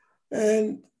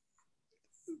 And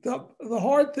the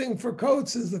hard thing for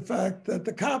Coates is the fact that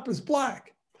the cop is Black.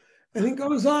 And he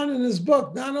goes on in his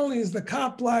book, not only is the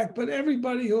cop Black, but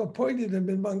everybody who appointed him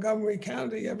in Montgomery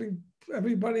County,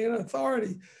 everybody in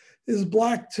authority is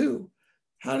Black too.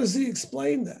 How does he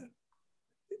explain that?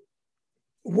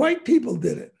 White people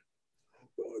did it.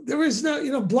 There is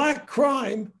no, Black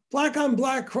crime, Black on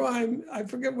Black crime, I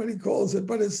forget what he calls it,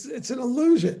 but it's an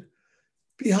illusion.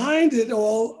 Behind it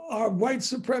all are white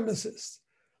supremacists.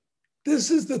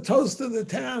 This is the toast of the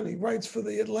town. He writes for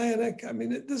the Atlantic. I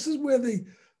mean, this is where the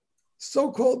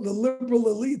so-called the liberal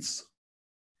elites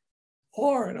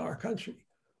are in our country.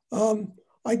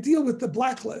 I deal with the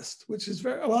blacklist, which is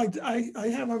very, well, I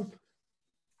have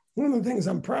one of the things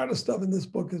I'm proudest of in this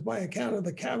book is my account of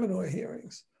the Kavanaugh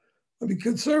hearings. I mean,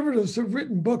 conservatives have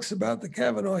written books about the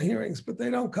Kavanaugh hearings, but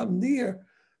they don't come near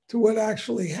to what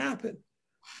actually happened.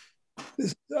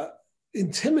 This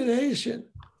intimidation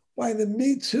by the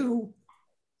Me Too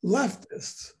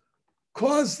leftists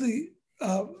caused the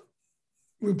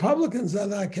Republicans on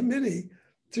that committee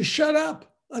to shut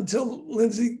up until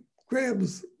Lindsey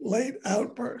Graham's late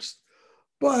outburst.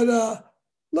 But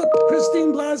look,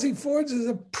 Christine Blasey Ford is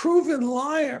a proven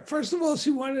liar. First of all,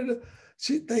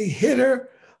 they hit her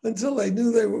until they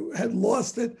knew they had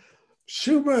lost it.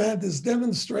 Schumer had this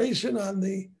demonstration on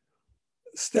the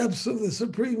steps of the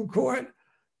Supreme Court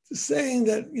saying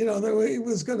that, that he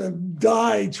was going to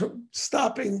die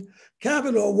stopping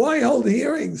Kavanaugh. Why hold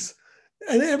hearings?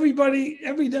 And every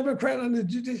Democrat on the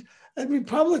judicial and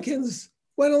Republicans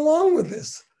went along with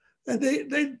this. And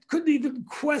they couldn't even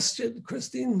question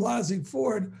Christine Blasey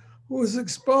Ford, who was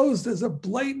exposed as a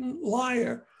blatant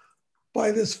liar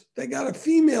by this. They got a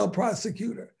female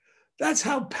prosecutor. That's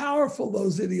how powerful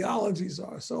those ideologies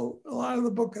are. So a lot of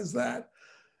the book is that.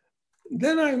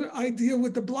 Then I deal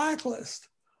with the blacklist.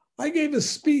 I gave a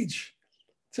speech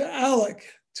to ALEC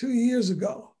 2 years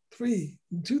ago, in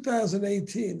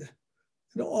 2018,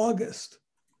 in August.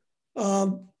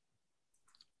 And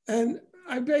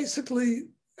I basically,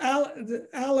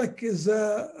 ALEC is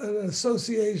an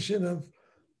association of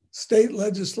state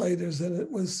legislators, and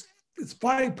it's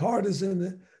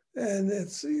bipartisan, and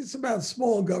it's about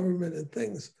small government and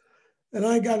things. And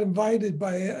I got invited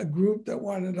by a group that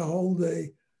wanted to hold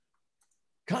a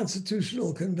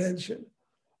constitutional convention.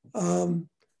 And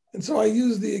so I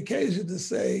used the occasion to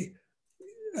say,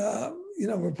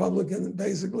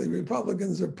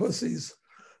 Republicans are pussies.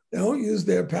 They don't use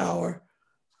their power.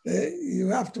 You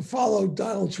have to follow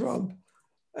Donald Trump.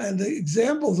 And the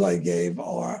examples I gave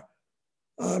are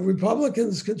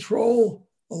Republicans control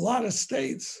a lot of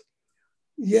states,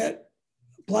 yet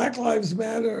Black Lives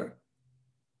Matter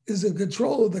is in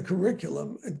control of the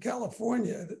curriculum in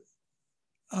California,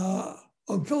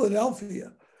 in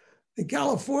Philadelphia. In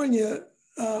California,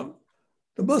 the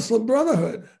Muslim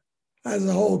Brotherhood has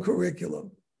a whole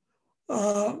curriculum.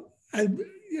 And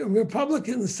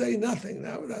Republicans say nothing.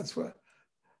 That's what.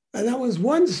 And that was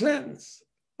one sentence.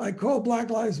 I call Black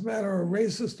Lives Matter a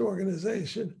racist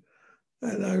organization.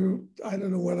 And I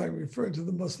don't know what I referred to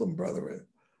the Muslim Brotherhood.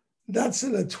 That's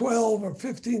in a 12 or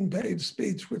 15-page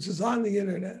speech, which is on the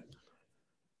internet.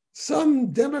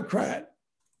 Some Democrat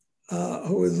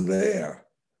who was there,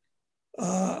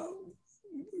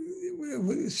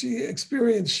 she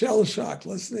experienced shell shock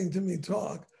listening to me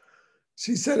talk.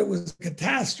 She said it was a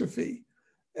catastrophe.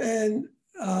 And,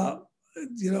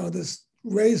 this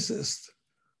racist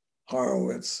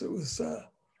Horowitz, it was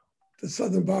the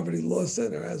Southern Poverty Law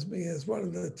Center has me as one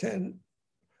of the 10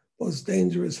 most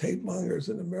dangerous hate mongers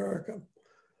in America.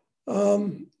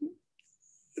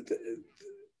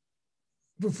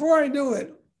 Before I knew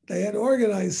it, they had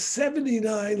organized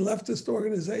 79 leftist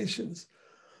organizations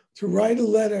to write a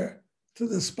letter to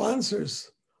the sponsors.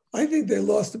 I think they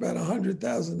lost about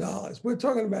 $100,000. We're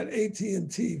talking about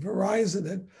AT&T. Verizon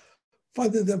had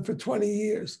funded them for 20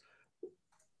 years.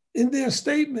 In their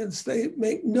statements, they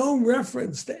make no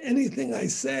reference to anything I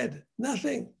said,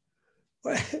 nothing.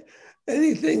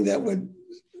 Anything that would,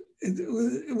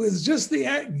 it was just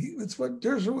it's what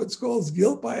Dershowitz calls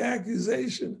guilt by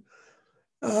accusation.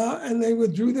 And they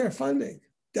withdrew their funding.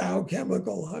 Dow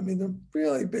Chemical, I mean, they're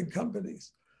really big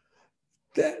companies.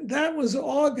 That was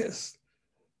August.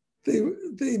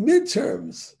 The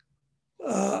midterms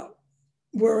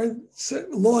were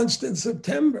launched in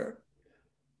September.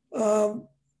 Ron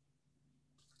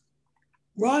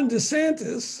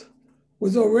DeSantis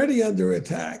was already under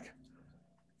attack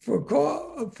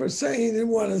for saying he didn't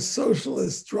want a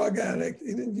socialist drug addict.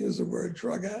 He didn't use the word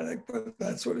drug addict, but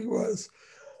that's what he was,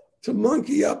 to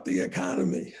monkey up the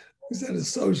economy. He said a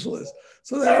socialist.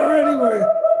 So they already were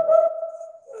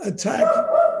attacking.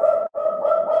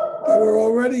 They were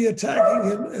already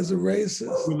attacking him as a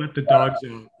racist. We let the dogs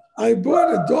out. I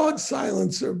bought a dog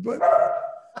silencer, but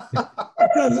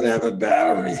it doesn't have a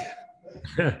battery.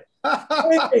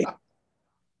 Hey,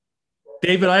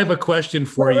 David, I have a question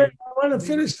for you. I want to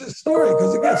finish this story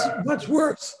because it gets much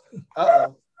worse.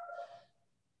 Uh-oh.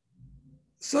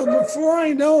 So before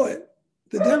I know it,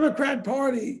 the Democrat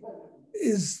Party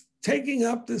is taking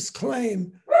up this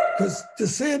claim because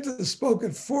DeSantis spoke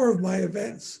at 4 of my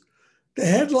events. The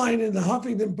headline in the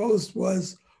Huffington Post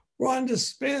was, Ron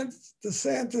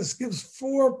DeSantis gives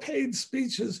 4 paid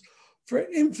speeches for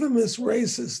infamous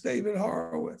racist David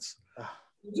Horowitz. It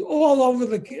was all over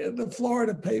the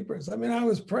Florida papers. I mean, I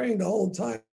was praying the whole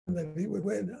time that he would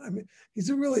win. I mean, he's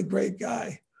a really great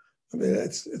guy. I mean,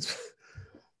 it's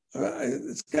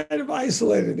kind of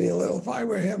isolated me a little. If I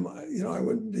were him, I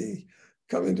wouldn't be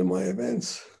coming to my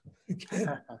events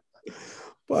again.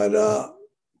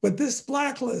 But this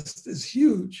blacklist is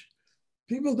huge.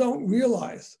 People don't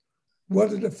realize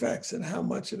what it affects and how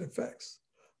much it affects.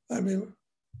 I mean,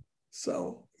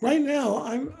 so right now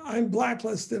I'm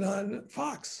blacklisted on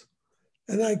Fox,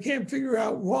 and I can't figure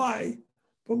out why.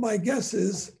 But my guess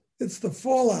is it's the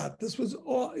fallout. It was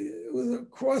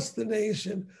across the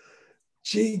nation.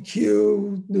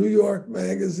 GQ, New York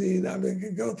Magazine. I mean, I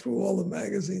could go through all the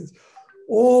magazines.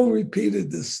 All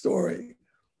repeated this story.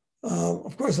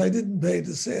 Of course, I didn't pay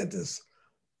DeSantis,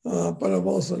 but I'm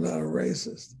also not a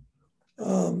racist.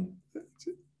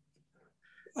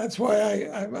 That's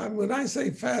why when I say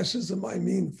fascism, I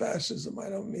mean fascism. I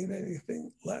don't mean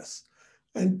anything less.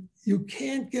 And you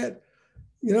can't get,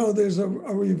 there's a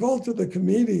revolt of the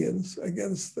comedians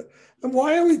against and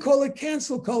why do we call it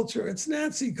cancel culture? It's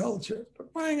Nazi culture. For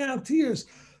crying out tears.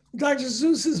 Dr.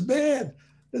 Seuss's bad.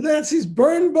 The Nazis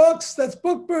burn books. That's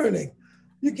book burning.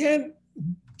 You can't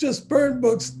just burn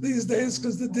books these days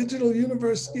because the digital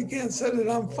universe, you can't set it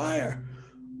on fire.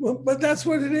 Well, but that's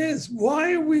what it is.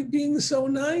 Why are we being so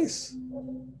nice?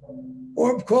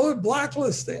 Or call it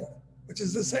blacklisting, which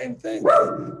is the same thing.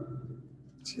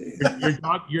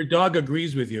 Your dog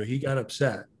agrees with you. He got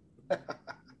upset.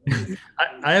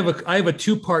 I have a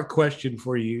 2-part question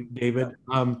for you, David.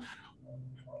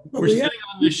 We're sitting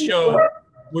on this show.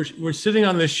 We're sitting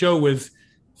on this show with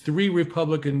 3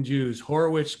 Republican Jews,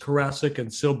 Horowitz, Karasik, and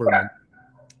Silberman.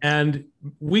 And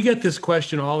we get this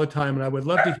question all the time, and I would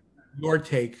love to hear your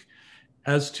take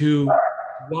as to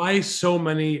why so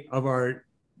many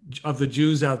of the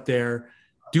Jews out there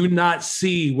do not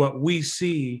see what we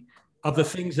see of the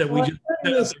things that we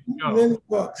just many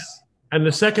books. And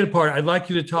the second part, I'd like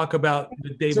you to talk about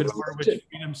the David Horowitz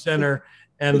Freedom Center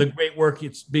and the great work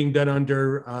it's being done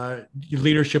under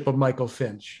leadership of Michael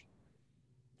Finch.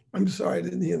 I'm sorry, I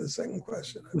didn't hear the second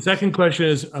question. The second question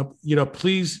is,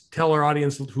 please tell our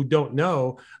audience who don't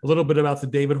know a little bit about the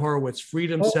David Horowitz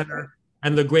Freedom Center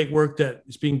and the great work that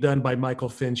is being done by Michael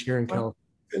Finch here in California.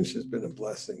 Finch has been a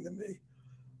blessing to me.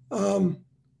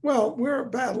 Well, we're a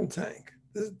battle tank.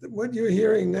 What you're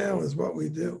hearing now is what we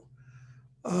do.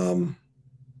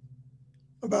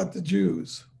 About the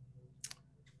Jews.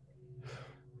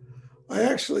 I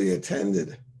actually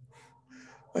attended.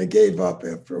 I gave up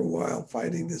after a while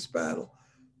fighting this battle,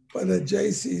 but a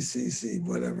JCCC,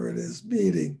 whatever it is,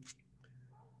 meeting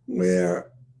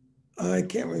where I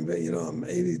can't remember, I'm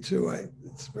 82.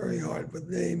 It's very hard with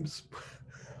names,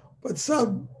 but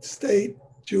some state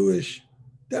Jewish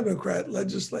Democrat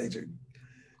legislature,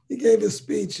 he gave a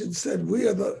speech and said, "We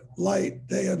are the light,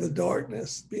 they are the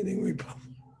darkness," meaning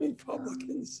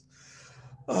Republicans.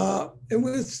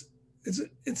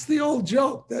 It's the old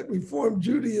joke that Reform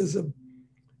Judaism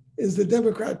is the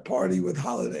Democrat Party with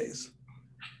holidays.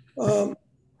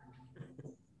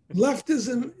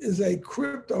 Leftism is a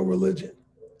crypto religion,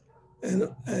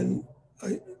 and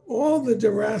all the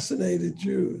deracinated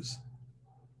Jews,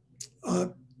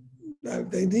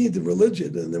 they need the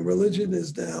religion, and the religion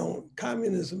is now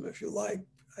communism, if you like.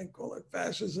 I call it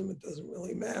fascism. It doesn't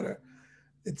really matter.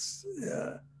 It's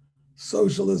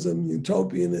socialism,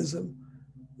 utopianism.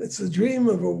 It's a dream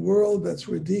of a world that's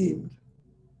redeemed.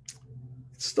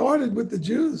 It started with the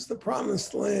Jews, the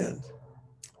promised land.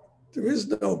 There is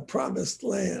no promised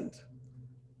land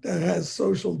that has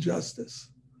social justice.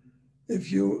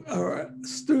 If you are a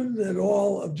student at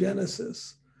all of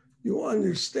Genesis, you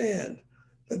understand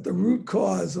that the root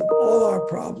cause of all our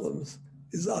problems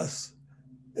is us.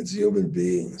 It's human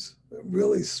beings. We're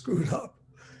really screwed up.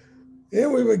 Yeah,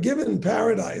 we were given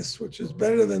paradise, which is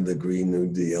better than the Green New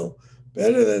Deal,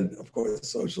 better than, of course,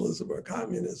 socialism or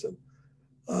communism.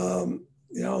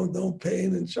 No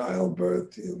pain in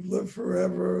childbirth, you live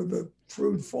forever, the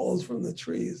fruit falls from the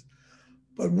trees.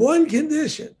 But one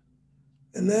condition,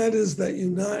 and that is that you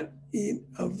not eat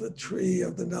of the tree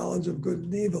of the knowledge of good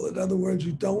and evil. In other words,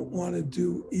 you don't want to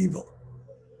do evil.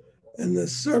 And the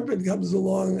serpent comes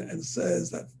along and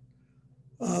says that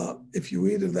if you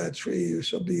eat of that tree, you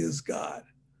shall be as God.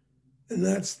 And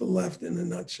that's the left in a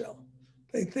nutshell.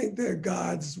 They think they're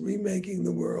gods remaking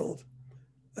the world.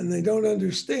 And they don't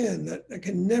understand that there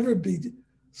can never be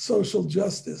social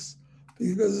justice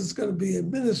because it's going to be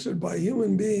administered by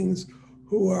human beings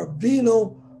who are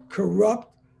venal,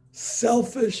 corrupt,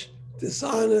 selfish,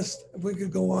 dishonest. If we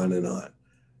could go on and on.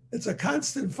 It's a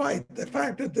constant fight. The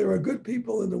fact that there are good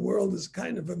people in the world is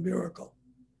kind of a miracle.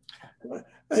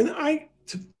 And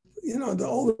the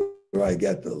older I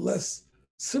get, the less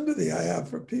sympathy I have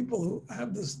for people who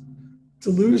have this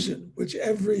delusion, which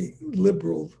every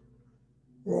liberal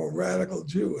or radical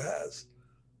Jew has,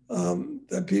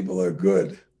 that people are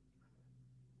good.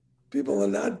 People are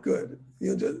not good.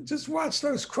 Just watch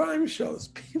those crime shows.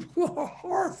 People are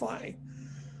horrifying.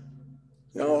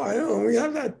 We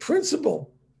have that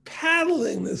principal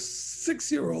paddling this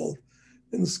 6-year-old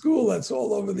in school that's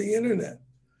all over the internet.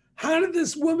 How did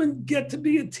this woman get to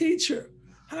be a teacher?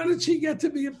 How did she get to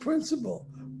be a principal?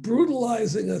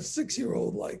 Brutalizing a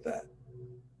 6-year-old like that.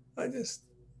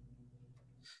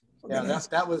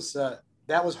 That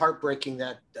was heartbreaking.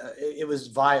 That it was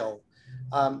vile.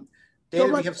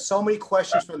 David, we have so many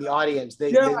questions from the audience.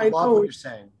 They love what you're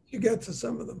saying. You get to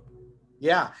some of them.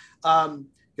 Yeah,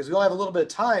 because we only have a little bit of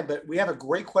time, but we have a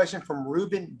great question from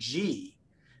Ruben G,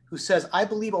 who says, I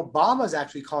believe Obama is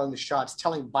actually calling the shots,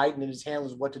 telling Biden and his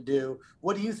handlers what to do.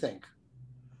 What do you think?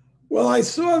 Well, I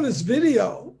saw this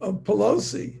video of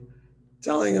Pelosi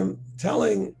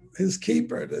telling his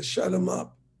keeper to shut him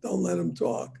up. Don't let him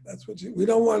talk. We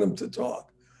don't want him to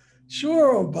talk.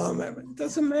 Sure, Obama, it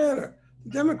doesn't matter.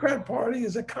 The Democrat Party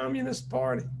is a communist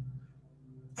party.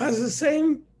 Has the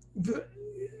same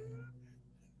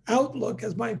outlook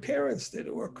as my parents did,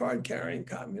 who were card-carrying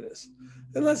communists.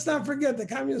 And let's not forget, the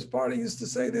Communist Party used to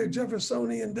say they're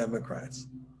Jeffersonian Democrats.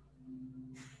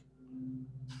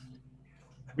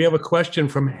 We have a question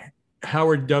from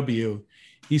Howard W.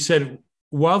 He said,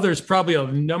 while there's probably a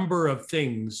number of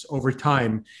things over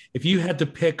time, if you had to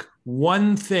pick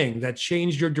one thing that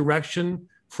changed your direction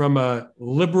from a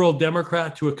liberal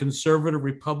Democrat to a conservative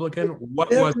Republican, what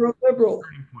was the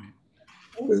turning point?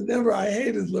 I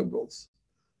hated liberals.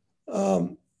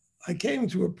 I came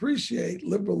to appreciate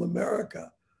liberal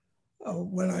America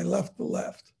when I left the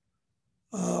left.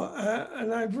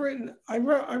 And I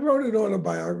wrote an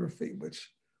autobiography,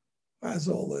 which has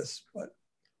all this, but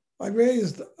I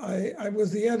was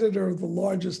the editor of the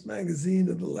largest magazine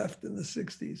of the left in the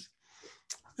 60s.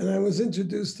 And I was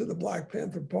introduced to the Black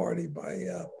Panther Party by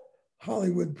a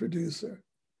Hollywood producer.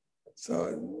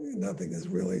 So nothing has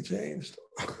really changed.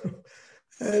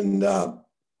 And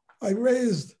I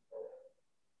raised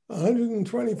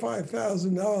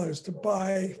 $125,000 to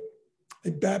buy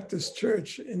a Baptist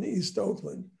church in East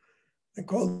Oakland. I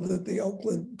called it the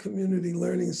Oakland Community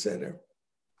Learning Center.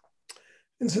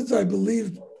 And since I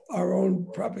believed our own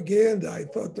propaganda, I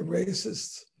thought the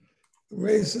racist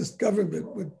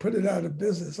government would put it out of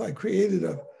business. I created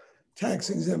a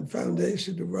tax-exempt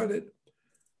foundation to run it,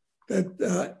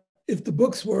 that if the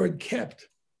books weren't kept,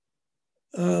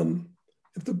 I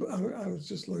was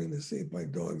just looking to see if my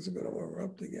dogs are going to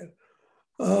erupt again.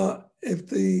 If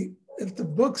the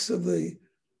books of the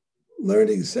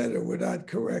Learning Center were not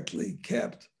correctly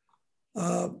kept,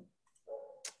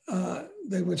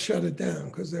 they would shut it down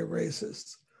because they're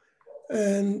racists.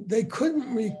 And they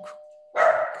couldn't recruit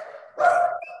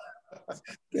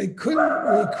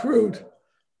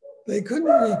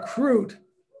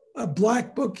a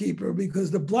Black bookkeeper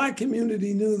because the Black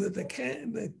community knew that the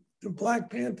The Black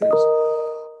Panthers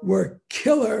were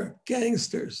killer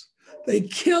gangsters. They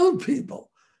killed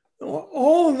people,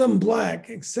 all of them Black,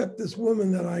 except this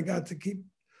woman that I got to keep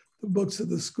the books of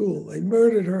the school. They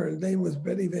murdered her. Her name was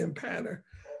Betty Van Patter.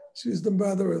 She was the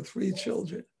mother of 3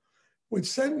 children, which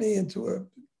sent me into a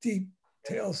deep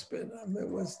tailspin. I mean, it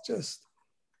was just,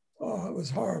 oh, it was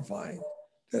horrifying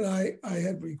that I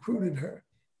had recruited her.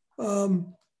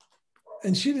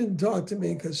 And she didn't talk to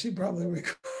me because she probably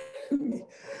recruited me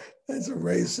as a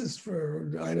racist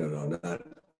for, I don't know, not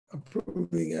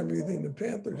approving everything the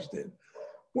Panthers did,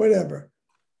 whatever.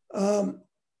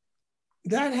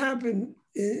 That happened,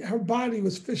 her body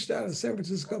was fished out of San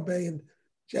Francisco Bay in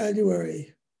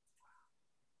January,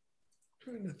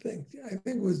 I'm trying to think, I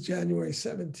think it was January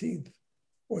 17th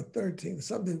or 13th,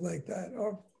 something like that,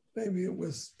 or maybe it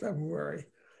was February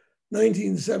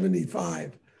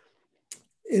 1975.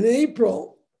 In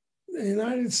April, the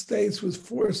United States was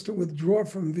forced to withdraw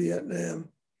from Vietnam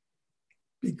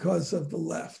because of the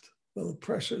left, the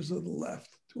pressures of the left,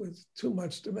 with too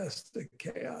much domestic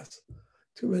chaos,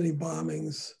 too many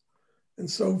bombings, and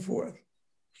so forth.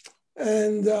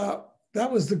 And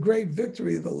that was the great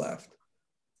victory of the left.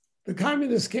 The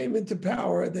communists came into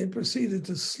power. They proceeded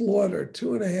to slaughter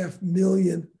 2.5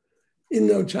 million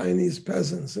Indo-Chinese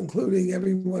peasants, including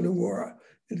everyone who wore,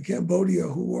 in Cambodia,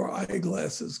 who wore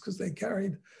eyeglasses because they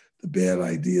carried the bad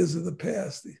ideas of the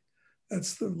past.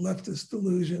 That's the leftist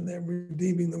delusion. They're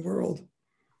redeeming the world.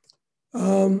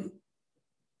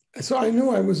 So I knew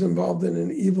I was involved in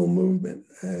an evil movement.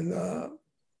 And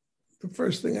the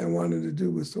first thing I wanted to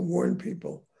do was to warn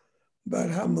people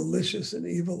about how malicious and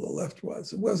evil the left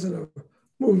was. It wasn't a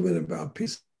movement about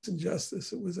peace and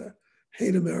justice. It was a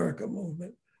hate America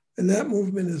movement. And that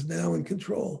movement is now in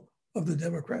control of the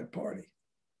Democrat Party.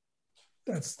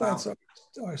 That's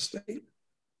our state.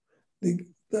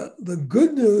 The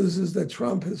good news is that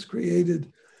Trump has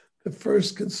created the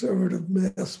first conservative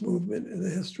mass movement in the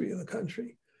history of the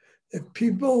country. If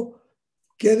people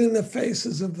get in the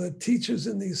faces of the teachers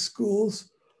in these schools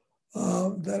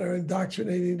that are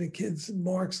indoctrinating the kids in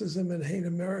Marxism and hate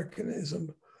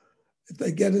Americanism, if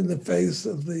they get in the face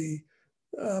of the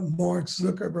Mark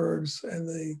Zuckerbergs and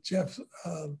the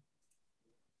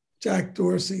Jack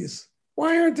Dorseys,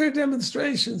 why aren't there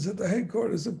demonstrations at the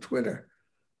headquarters of Twitter?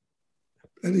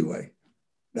 Anyway,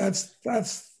 that's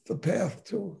the path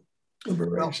to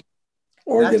liberation.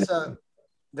 Well,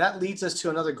 that leads us to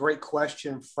another great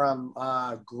question from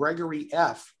Gregory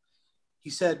F. He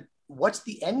said, what's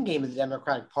the end game of the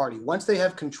Democratic Party? Once they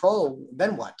have control,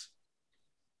 then what?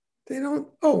 They don't,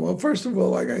 oh, well, first of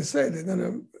all, like I said, they're going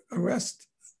to arrest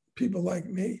people like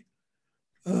me.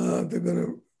 They're going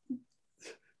to,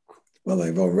 well,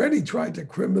 they've already tried to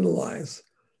criminalize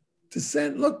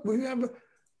dissent. Look, we have,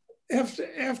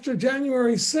 after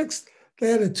January 6th, they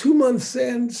had a 2-month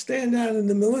stand down in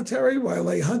the military while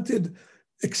they hunted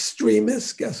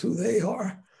extremists. Guess who they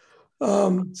are?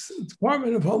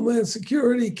 Department of Homeland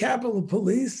Security, Capitol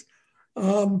Police.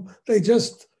 They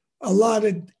just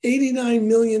allotted $89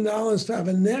 million to have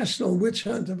a national witch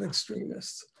hunt of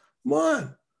extremists. Come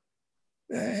on.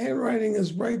 The handwriting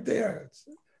is right there.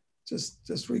 It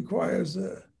just requires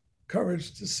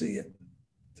courage to see it,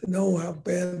 to know how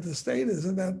bad the state is.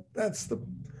 And that's the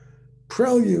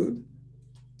prelude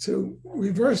to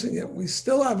reversing it. We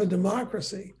still have a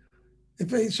democracy.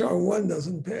 If H.R. 1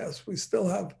 doesn't pass, we still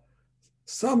have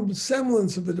some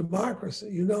semblance of a democracy.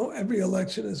 You know, every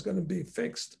election is going to be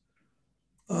fixed,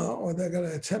 or they're going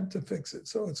to attempt to fix it.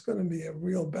 So it's going to be a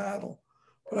real battle.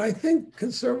 But I think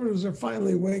conservatives are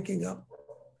finally waking up.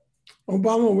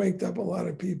 Obama waked up a lot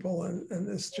of people, and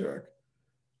this jerk.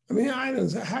 I mean, I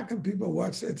don't know, how can people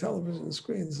watch their television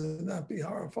screens and not be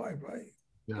horrified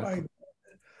by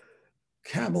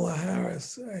Kamala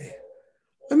Harris?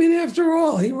 I mean, after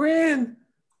all, he ran.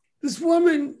 This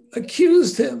woman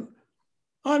accused him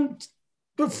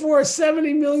before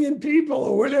 70 million people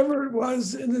or whatever it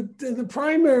was in the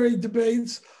primary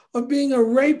debates of being a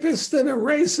rapist and a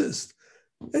racist.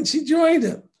 And she joined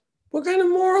him. What kind of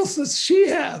morals does she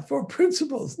have or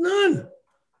principles? None.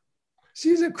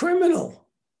 She's a criminal.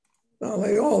 No,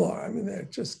 they all are. I mean, they're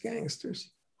just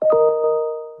gangsters.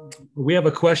 We have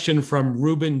a question from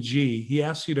Ruben G. He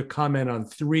asks you to comment on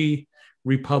 3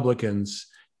 Republicans: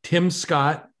 Tim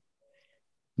Scott,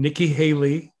 Nikki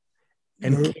Haley,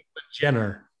 and Caitlyn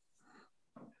Jenner.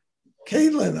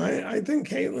 Caitlyn, I think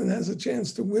Caitlyn has a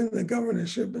chance to win the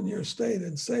governorship in your state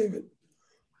and save it.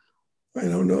 I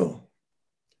don't know.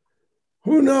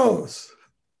 Who knows?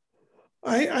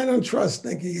 I don't trust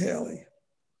Nikki Haley.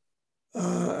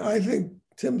 I think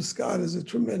Tim Scott is a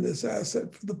tremendous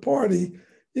asset for the party,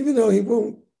 even though he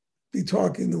won't be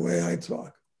talking the way I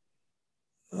talk.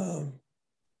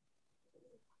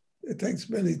 It takes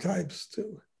many types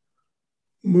to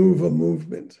move a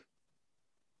movement.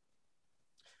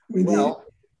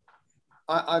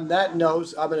 On that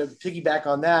note, I'm going to piggyback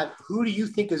on that. Who do you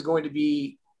think is going to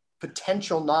be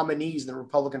potential nominees in the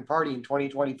Republican Party in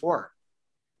 2024?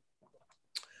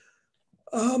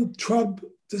 Trump,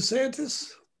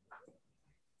 DeSantis.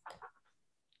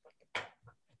 Do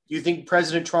you think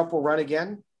President Trump will run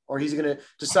again, or he's going to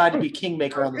decide to be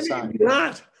kingmaker on the side?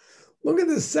 Not. Look at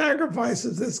the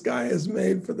sacrifices this guy has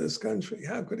made for this country.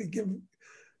 How could he give?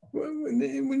 He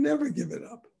would never give it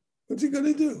up. What's he going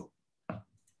to do?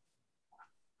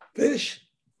 Fish?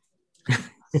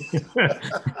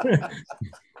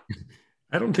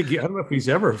 I don't know if he's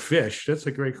ever fished. That's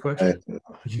a great question.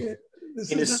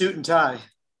 In a suit and tie.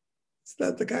 It's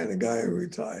not the kind of guy who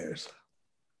retires.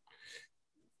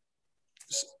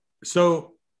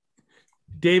 So,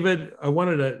 David, I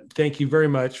wanted to thank you very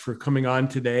much for coming on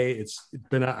today. It's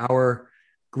been our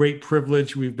great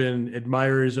privilege. We've been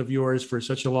admirers of yours for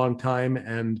such a long time,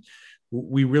 and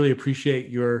we really appreciate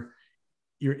your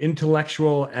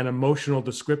intellectual and emotional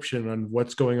description on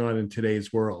what's going on in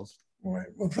today's world. All right.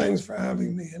 Well, thanks for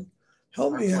having me, and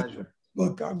help me out.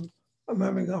 Look, I'm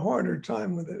having a harder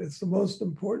time with it. It's the most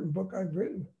important book I've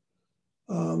written,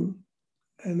 and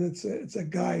it's a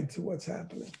guide to what's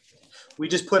happening. We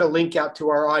just put a link out to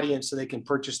our audience so they can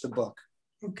purchase the book.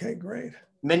 Okay, great.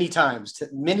 Many times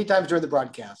during the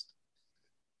broadcast.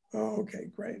 Oh, okay,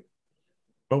 great.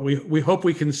 But we hope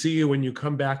we can see you when you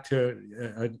come back to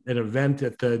an event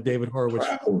at the David Horowitz.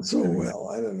 Traveled so well.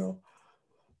 I don't know.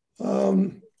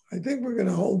 I think we're going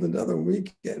to hold another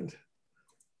weekend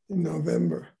in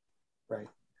November. Right.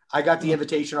 I got the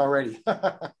invitation already.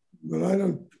 But I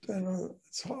don't.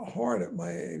 It's hard at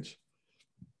my age.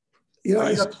 You know,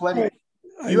 you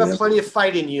have plenty of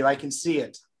fight in you. I can see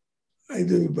it. I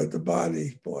do, but the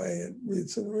body, boy,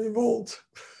 it's in revolt.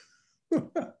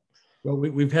 Well,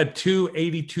 we've had two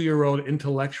 82-year-old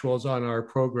intellectuals on our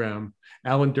program,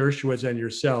 Alan Dershowitz and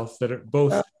yourself, that are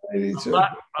both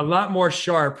a lot more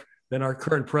sharp than our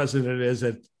current president is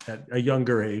at a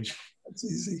younger age. That's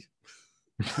easy.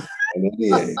 At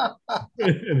any age.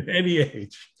 At any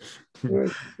age.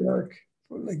 Dark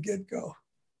from the get-go.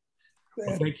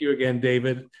 Well, thank you again,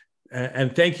 David.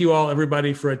 And thank you all,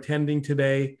 everybody, for attending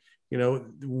today. You know,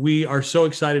 we are so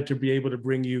excited to be able to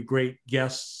bring you great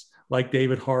guests like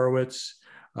David Horowitz.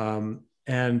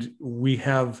 And we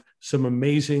have some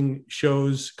amazing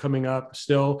shows coming up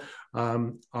still.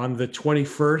 On the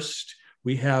 21st,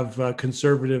 we have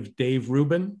conservative Dave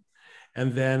Rubin.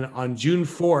 And then on June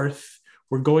 4th,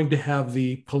 we're going to have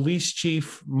the police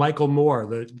chief, Michael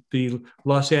Moore, the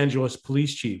Los Angeles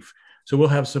police chief. So we'll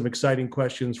have some exciting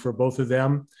questions for both of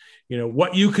them. You know,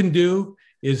 what you can do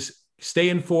is stay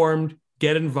informed,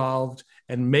 get involved,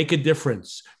 and make a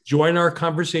difference. Join our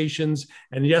conversations.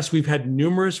 And yes, we've had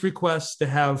numerous requests to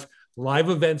have live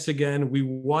events again. We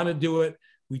want to do it.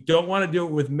 We don't want to do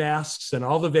it with masks, and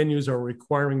all the venues are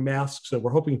requiring masks. So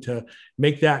we're hoping to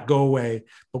make that go away.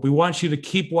 But we want you to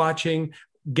keep watching,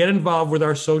 get involved with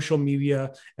our social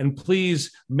media, and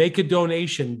please make a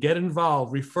donation, get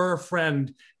involved, refer a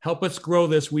friend, help us grow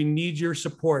this. We need your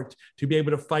support to be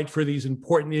able to fight for these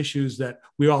important issues that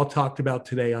we all talked about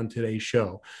today on today's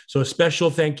show. So a special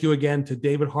thank you again to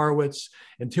David Horowitz.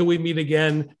 Until we meet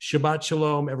again, Shabbat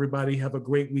Shalom, everybody. Have a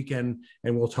great weekend,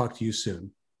 and we'll talk to you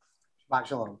soon. Shabbat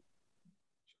Shalom.